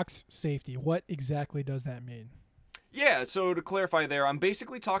box safety, what exactly does that mean? Yeah, so to clarify there, I'm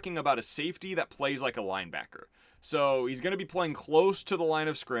basically talking about a safety that plays like a linebacker. So he's going to be playing close to the line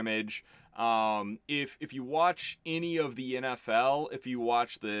of scrimmage. If you watch any of the NFL, if you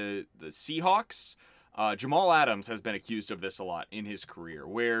watch the Seahawks, Jamal Adams has been accused of this a lot in his career,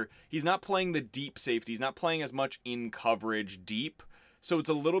 where he's not playing the deep safety. He's not playing as much in coverage deep. So it's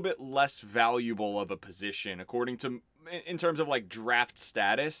a little bit less valuable of a position according to, in terms of like draft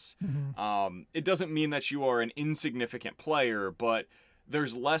status. Mm-hmm. It doesn't mean that you are an insignificant player, but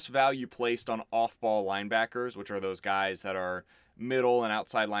there's less value placed on off-ball linebackers, which are those guys that are middle and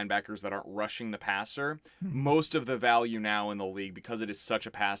outside linebackers that aren't rushing the passer. Mm-hmm. Most of the value now in the league, because it is such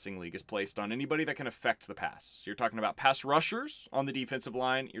a passing league, is placed on anybody that can affect the pass. So you're talking about pass rushers on the defensive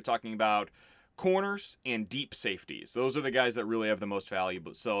line. You're talking about corners and deep safeties. Those are the guys that really have the most value.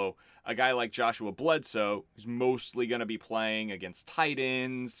 So a guy like Joshua Bledsoe, who's mostly going to be playing against tight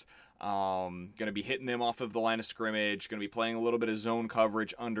ends, going to be hitting them off of the line of scrimmage, going to be playing a little bit of zone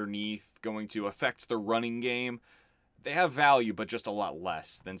coverage underneath, going to affect the running game. They have value, but just a lot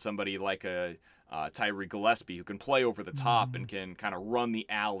less than somebody like a Tyree Gillespie, who can play over the top and can kind of run the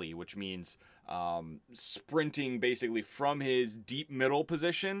alley, which means sprinting basically from his deep middle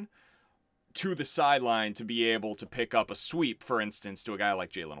position to the sideline to be able to pick up a sweep, for instance, to a guy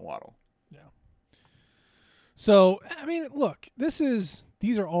like Jalen Waddle. Yeah. So, I mean, look, these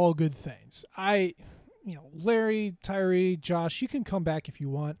are all good things. Larry, Tyree, Josh, you can come back if you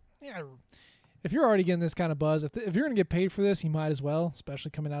want. Yeah. If you're already getting this kind of buzz, if you're going to get paid for this, you might as well,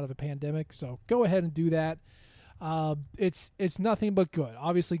 especially coming out of a pandemic. So go ahead and do that. It's nothing but good.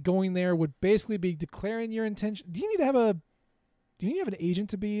 Obviously, going there would basically be declaring your intention. Do you need to have an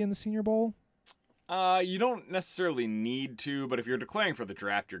agent to be in the Senior Bowl? You don't necessarily need to, but if you're declaring for the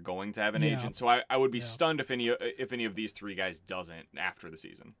draft, you're going to have an agent. So I would be stunned if any of these 3 guys doesn't after the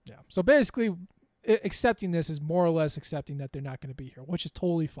season. Yeah. So basically, accepting this is more or less accepting that they're not going to be here, which is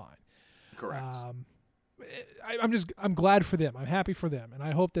totally fine. Correct. I'm glad for them. I'm happy for them, and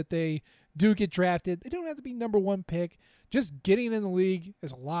I hope that they do get drafted. They don't have to be number 1 pick. Just getting in the league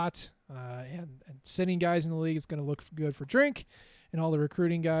is a lot, and sending guys in the league is going to look good for Drink and all the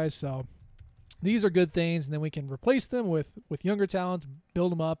recruiting guys. So these are good things, and then we can replace them with younger talent,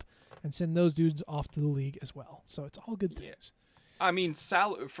 build them up, and send those dudes off to the league as well. So it's all good things. I mean,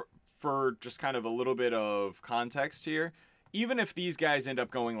 for just kind of a little bit of context here, even if these guys end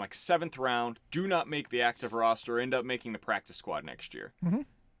up going like 7th round, do not make the active roster, end up making the practice squad next year,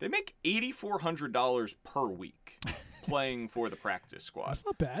 they make $8,400 per week. playing for the practice squad. That's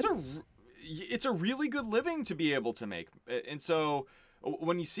not bad. It's a really good living to be able to make. And so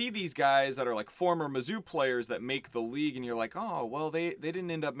when you see these guys that are like former Mizzou players that make the league, and you're like, oh, well, they didn't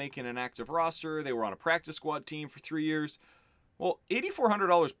end up making an active roster. They were on a practice squad team for 3 years. Well,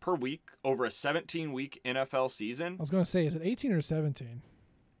 $8,400 per week over a 17-week NFL season. I was going to say, is it 18 or 17?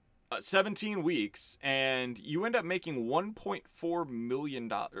 17 weeks, and you end up making $1.4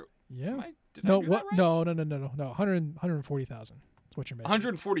 million. Yeah. Did I do that right? No. 140,000. That's what you're making.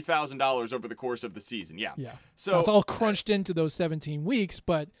 $140,000 over the course of the season. Yeah. Yeah. So now, it's all crunched into those 17 weeks,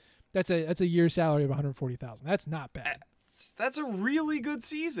 but that's a year's salary of 140,000. That's not bad. That's a really good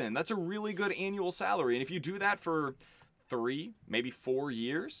season. That's a really good annual salary. And if you do that for 3, maybe 4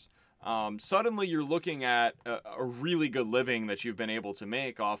 years, suddenly you're looking at a really good living that you've been able to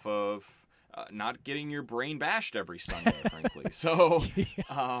make off of not getting your brain bashed every Sunday, frankly. So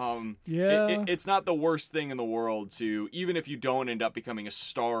it's not the worst thing in the world to, even if you don't end up becoming a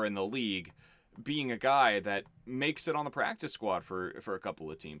star in the league, being a guy that makes it on the practice squad for a couple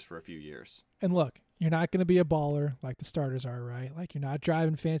of teams for a few years. And look, you're not going to be a baller like the starters are, right? Like, you're not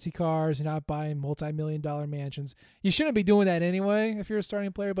driving fancy cars. You're not buying multi-million-dollar mansions. You shouldn't be doing that anyway if you're a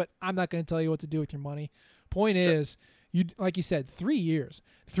starting player, but I'm not going to tell you what to do with your money. Point is, you, like you said, 3 years.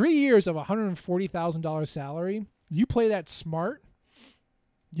 3 years of $140,000 salary. You play that smart,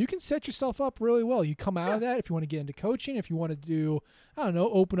 you can set yourself up really well. You come out of that if you want to get into coaching, if you want to do, I don't know,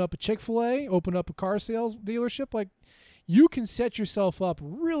 open up a Chick-fil-A, open up a car sales dealership. Like, you can set yourself up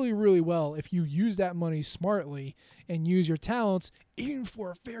really, really well if you use that money smartly and use your talents even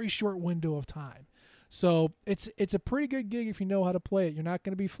for a very short window of time. So it's a pretty good gig if you know how to play it. You're not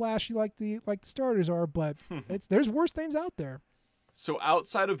going to be flashy like the starters are, but there's worse things out there. So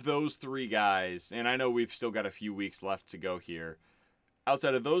outside of those 3 guys, and I know we've still got a few weeks left to go here,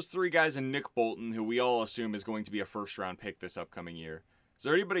 outside of those 3 guys and Nick Bolton, who we all assume is going to be a first-round pick this upcoming year, is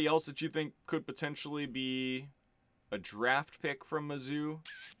there anybody else that you think could potentially be a draft pick from Mizzou?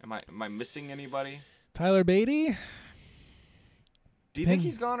 Am I missing anybody? Tyler Beatty? Do you think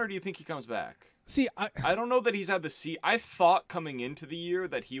he's gone, or do you think he comes back? See, I don't know that he's had the I thought coming into the year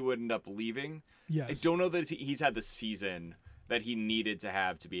that he would end up leaving. Yes. I don't know that he's had the season that he needed to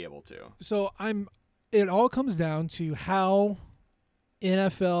have to be able to. So it all comes down to how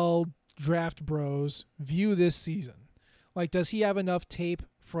NFL draft bros view this season. Like, does he have enough tape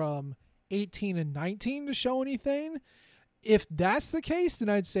from 18 and 19 to show anything? If that's the case, then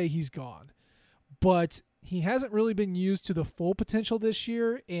I'd say he's gone. But he hasn't really been used to the full potential this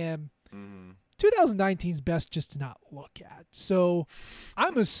year, and 2019's best just to not look at. So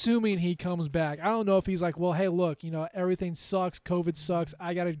I'm assuming he comes back. I don't know if he's like, well, hey, look, everything sucks. COVID sucks.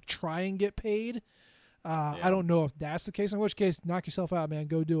 I got to try and get paid. I don't know if that's the case, in which case, knock yourself out, man.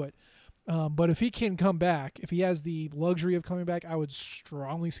 Go do it. But if he can come back, if he has the luxury of coming back, I would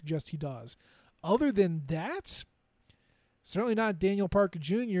strongly suggest he does. Other than that, certainly not Daniel Parker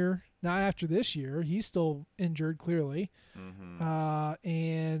Jr., not after this year. He's still injured, clearly.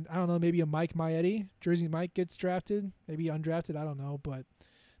 And I don't know, maybe a Mike Maietti. Jersey Mike gets drafted, maybe undrafted. I don't know, but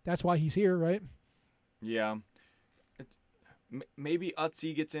that's why he's here, right? Yeah. Maybe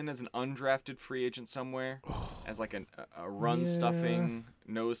Utsi gets in as an undrafted free agent somewhere, as like a run-stuffing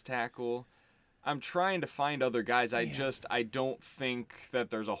nose tackle. I'm trying to find other guys. I don't think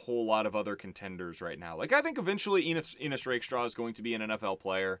that there's a whole lot of other contenders right now. Like, I think eventually Enos Rakestraw is going to be an NFL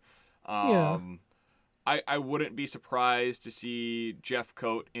player. I wouldn't be surprised to see Jeff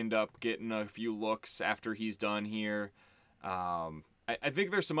Coat end up getting a few looks after he's done here. I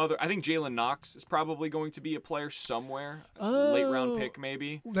think there's some other. I think Jalen Knox is probably going to be a player somewhere, late round pick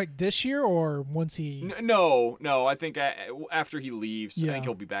maybe. Like this year or once he? No. I think after he leaves, I think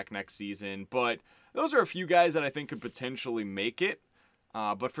he'll be back next season. But those are a few guys that I think could potentially make it.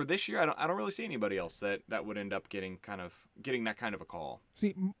 But for this year, I don't really see anybody else that would end up getting that kind of a call.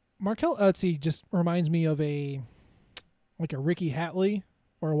 See, Markel Utsi just reminds me of a Ricky Hatley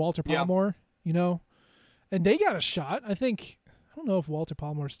or a Walter Palmore, and they got a shot. I don't know if Walter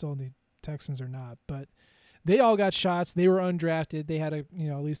Palmer is still in the Texans or not, but they all got shots. They were undrafted. They had at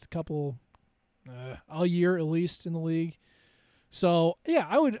least a couple, a year at least in the league. So yeah,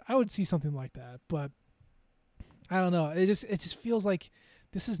 I would see something like that, but I don't know. It just feels like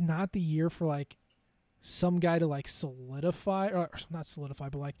this is not the year for like some guy to like solidify, or not solidify,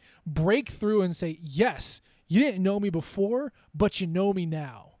 but like break through and say, yes, you didn't know me before, but you know me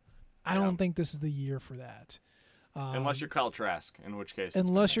now. I don't think this is the year for that. Unless you're Kyle Trask, in which case.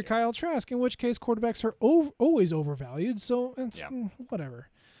 Kyle Trask, in which case quarterbacks are always overvalued. So whatever.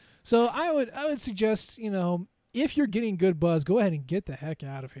 So I would suggest if you're getting good buzz, go ahead and get the heck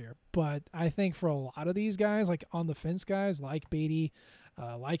out of here. But I think for a lot of these guys, like on the fence guys, like Beatty,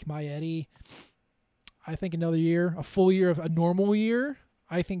 like Maietti, I think another year, a full year of a normal year,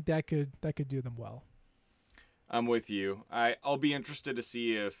 I think that could do them well. I'm with you. I'll be interested to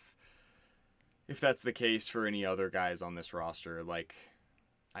see if that's the case for any other guys on this roster. Like,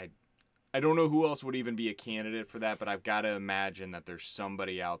 I don't know who else would even be a candidate for that, but I've got to imagine that there's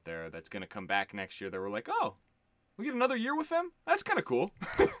somebody out there that's going to come back next year that we're like, oh, we get another year with them? That's kind of cool.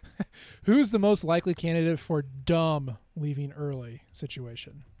 Who's the most likely candidate for dumb leaving early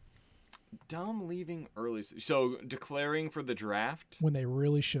situation? Dumb leaving early. So declaring for the draft? When they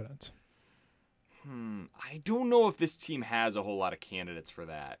really shouldn't. I don't know if this team has a whole lot of candidates for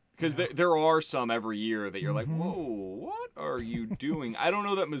that. Because there are some every year that you're like, whoa, what are you doing? I don't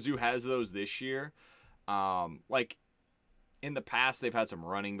know that Mizzou has those this year. Like, in the past, they've had some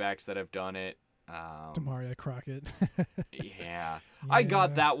running backs that have done it. Demaria Crockett. Yeah. I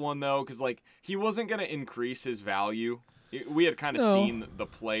got that one, though, because, like, he wasn't going to increase his value. We had kind of seen the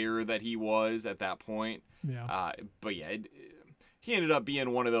player that he was at that point. Yeah. But, yeah, he ended up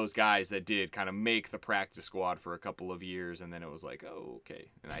being one of those guys that did kind of make the practice squad for a couple of years, and then it was like, oh, okay.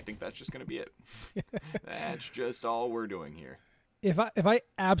 And I think that's just going to be it. That's just all we're doing here. If I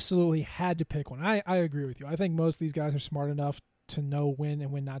absolutely had to pick one, I agree with you. I think most of these guys are smart enough to know when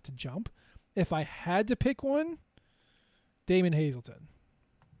and when not to jump. If I had to pick one, Damon Hazelton.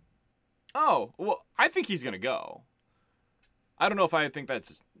 Oh, well, I think he's going to go. I don't know if I think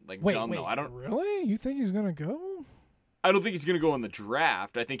that's like dumb, though. I don't really? You think he's going to go? I don't think he's going to go in the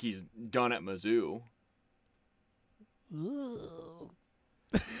draft. I think he's done at Mizzou.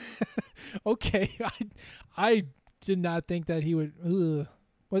 Okay. I did not think that he would.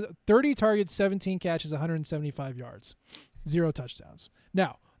 Was it 30 targets, 17 catches, 175 yards, 0 touchdowns.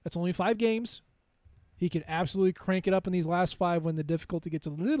 Now, that's only 5 games. He could absolutely crank it up in these last 5 when the difficulty gets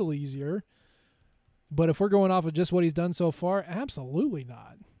a little easier. But if we're going off of just what he's done so far, absolutely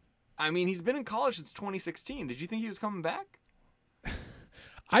not. I mean, he's been in college since 2016. Did you think he was coming back?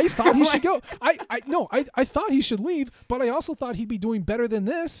 I thought he should go. I thought he should leave, but I also thought he'd be doing better than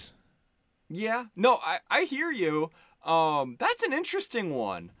this. Yeah. No, I hear you. That's an interesting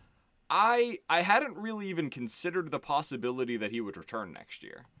one. I hadn't really even considered the possibility that he would return next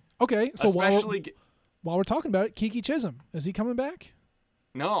year. Okay, so especially while we're talking about it, Kiki Chisholm, is he coming back?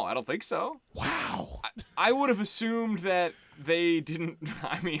 No, I don't think so. Wow. I would have assumed that they didn't.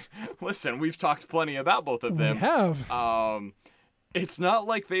 I mean, listen, we've talked plenty about both of them. We have. It's not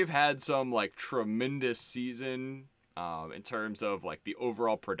like they've had some like tremendous season in terms of like the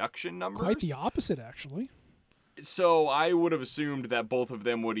overall production numbers. Quite the opposite, actually. So I would have assumed that both of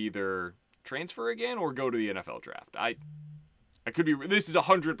them would either transfer again or go to the NFL draft. I could be. This is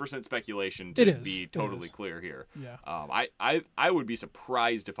 100% speculation to be totally clear here. Yeah. I would be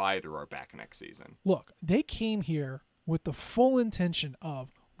surprised if either are back next season. Look, they came here with the full intention of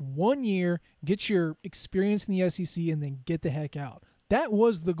 1 year, get your experience in the SEC, and then get the heck out. That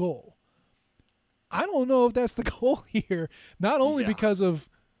was the goal. I don't know if that's the goal here. Not only because of,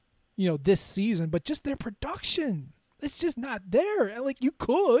 this season, but just their production. It's just not there. Like, you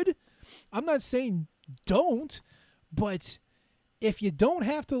could. I'm not saying don't, but if you don't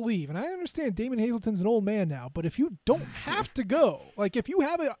have to leave, and I understand Damon Hazelton's an old man now, but if you don't have to go, like if you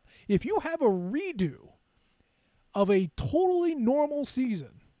have a redo of a totally normal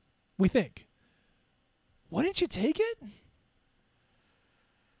season, we think, wouldn't you take it?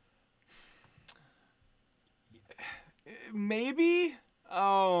 Maybe.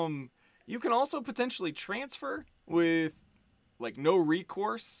 You can also potentially transfer with like no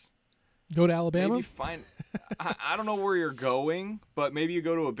recourse. Go to Alabama? Maybe find. I don't know where you're going, but maybe you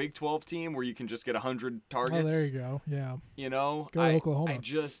go to a Big 12 team where you can just get 100 targets. Oh, there you go. Yeah. Go to Oklahoma.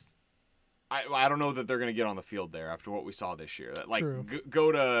 I don't know that they're going to get on the field there after what we saw this year. Like, True.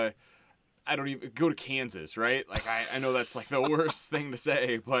 Go to Kansas, right? Like, I know that's like the worst thing to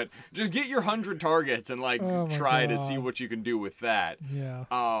say, but just get your 100 targets and try to see what you can do with that. Yeah.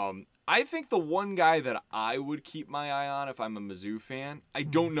 I think the one guy that I would keep my eye on if I'm a Mizzou fan, I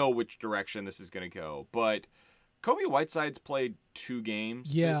don't know which direction this is going to go, but Kobe Whiteside's played 2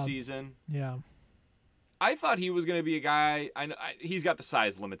 games this season. Yeah. I thought he was going to be a guy. He's got the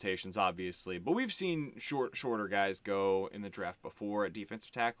size limitations, obviously, but we've seen shorter guys go in the draft before at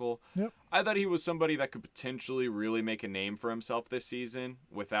defensive tackle. Yep. I thought he was somebody that could potentially really make a name for himself this season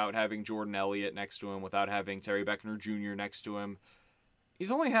without having Jordan Elliott next to him, without having Terry Beckner Jr. next to him. He's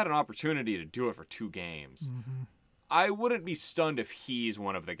only had an opportunity to do it for 2 games. Mm-hmm. I wouldn't be stunned if he's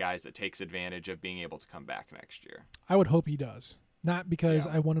one of the guys that takes advantage of being able to come back next year. I would hope he does. Not because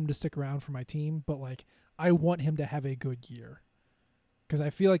I want him to stick around for my team, but I want him to have a good year because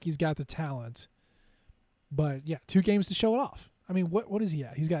I feel like he's got the talent. But, yeah, 2 games to show it off. I mean, what is he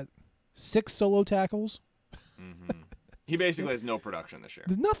at? He's got 6 solo tackles. Mm-hmm. He basically has no production this year.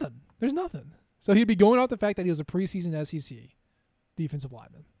 There's nothing. So he'd be going off the fact that he was a preseason SEC defensive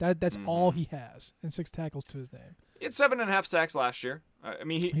lineman. That's all he has, and 6 tackles to his name. He had 7.5 sacks last year. I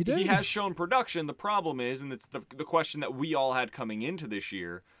mean, he has shown production. The problem is, and it's the question that we all had coming into this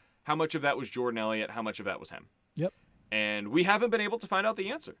year, how much of that was Jordan Elliott? How much of that was him? Yep. And we haven't been able to find out the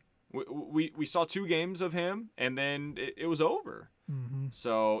answer. We saw 2 games of him, and then it was over. Mm-hmm.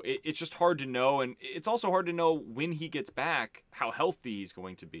 So it's just hard to know, and it's also hard to know when he gets back how healthy he's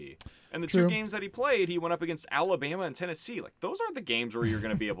going to be. And the True. 2 games that he played, he went up against Alabama and Tennessee. Like, those aren't the games where you're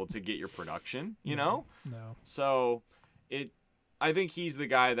going to be able to get your production, you know? No. So I think he's the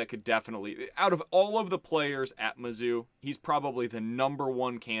guy that could definitely, out of all of the players at Mizzou, he's probably the number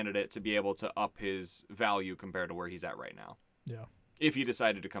 1 candidate to be able to up his value compared to where he's at right now. Yeah. If he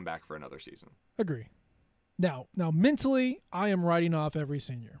decided to come back for another season. Agree. Now mentally, I am writing off every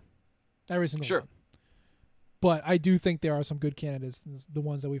senior. Every single Sure. one. But I do think there are some good candidates, the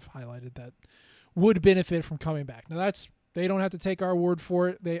ones that we've highlighted, that would benefit from coming back. Now, they don't have to take our word for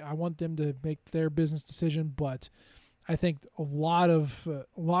it. I want them to make their business decision, but I think a lot of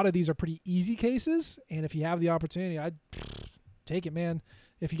these are pretty easy cases, and if you have the opportunity, I'd take it, man.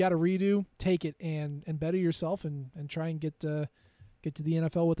 If you got to redo, take it and better yourself and try and get to the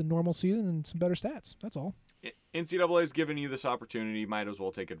NFL with a normal season and some better stats. That's all. NCAA has given you this opportunity. Might as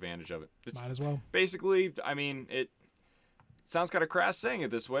well take advantage of it. Might as well. Basically, I mean, it sounds kind of crass saying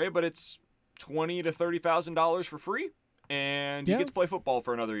it this way, but it's $20,000 to $30,000 for free, and you get to play football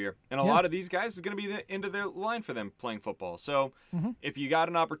for another year. And a lot of these guys is going to be the end of their line for them playing football. So if you got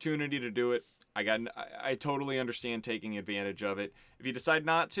an opportunity to do it, I totally understand taking advantage of it. If you decide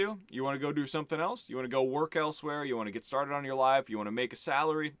not to, you want to go do something else, you want to go work elsewhere, you want to get started on your life, you want to make a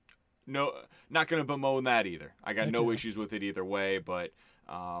salary, no, not going to bemoan that either. I got no issues with it either way, but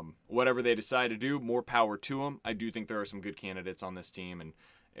whatever they decide to do, more power to them. I do think there are some good candidates on this team, and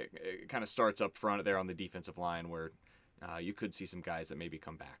it kind of starts up front there on the defensive line where you could see some guys that maybe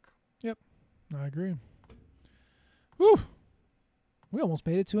come back. Yep, I agree. Whew. We almost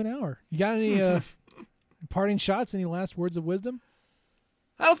made it to an hour. You got any parting shots? Any last words of wisdom?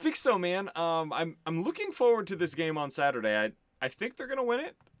 I don't think so, man. I'm looking forward to this game on Saturday. I think they're gonna win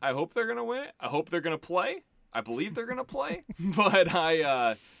it. I hope they're gonna win it. I hope they're gonna play. I believe they're gonna play. But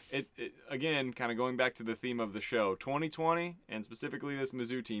again, kind of going back to the theme of the show, 2020, and specifically this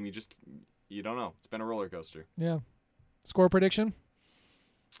Mizzou team, you don't know. It's been a roller coaster. Yeah. Score prediction?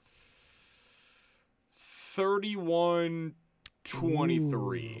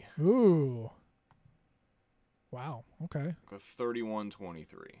 31-23. Ooh. Wow. Okay. 31-23.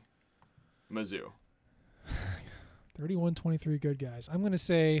 Mizzou. 31-23 good guys. I'm going to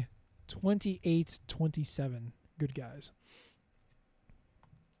say 28-27 good guys.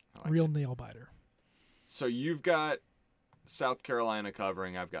 Real nail biter. So you've got South Carolina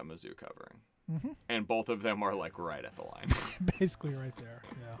covering. I've got Mizzou covering. Mm-hmm. And both of them are like right at the line. Basically right there.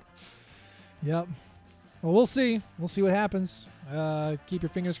 Yeah. Yep. Well, we'll see. We'll see what happens. Keep your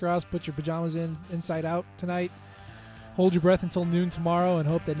fingers crossed. Put your pajamas inside out tonight. Hold your breath until noon tomorrow and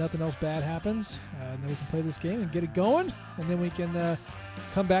hope that nothing else bad happens. And then we can play this game and get it going. And then we can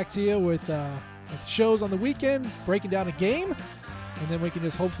come back to you with shows on the weekend, breaking down a game. And then we can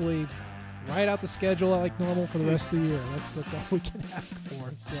just hopefully write out the schedule like normal for the rest of the year. That's all we can ask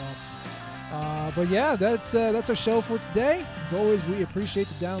for. So, but yeah, that's our show for today. As always, we appreciate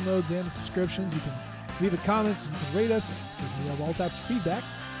the downloads and the subscriptions. You can leave a comment. You can rate us. We have all types of feedback.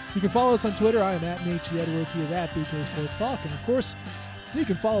 You can follow us on Twitter. I am at Nate Edwards. He is at BK Sports Talk. And, of course, you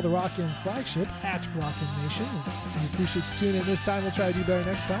can follow the Rockin' flagship at Rockin' Nation. We appreciate you tuning in this time. We'll try to do better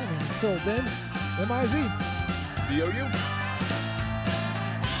next time. And until then, MIZ. COU.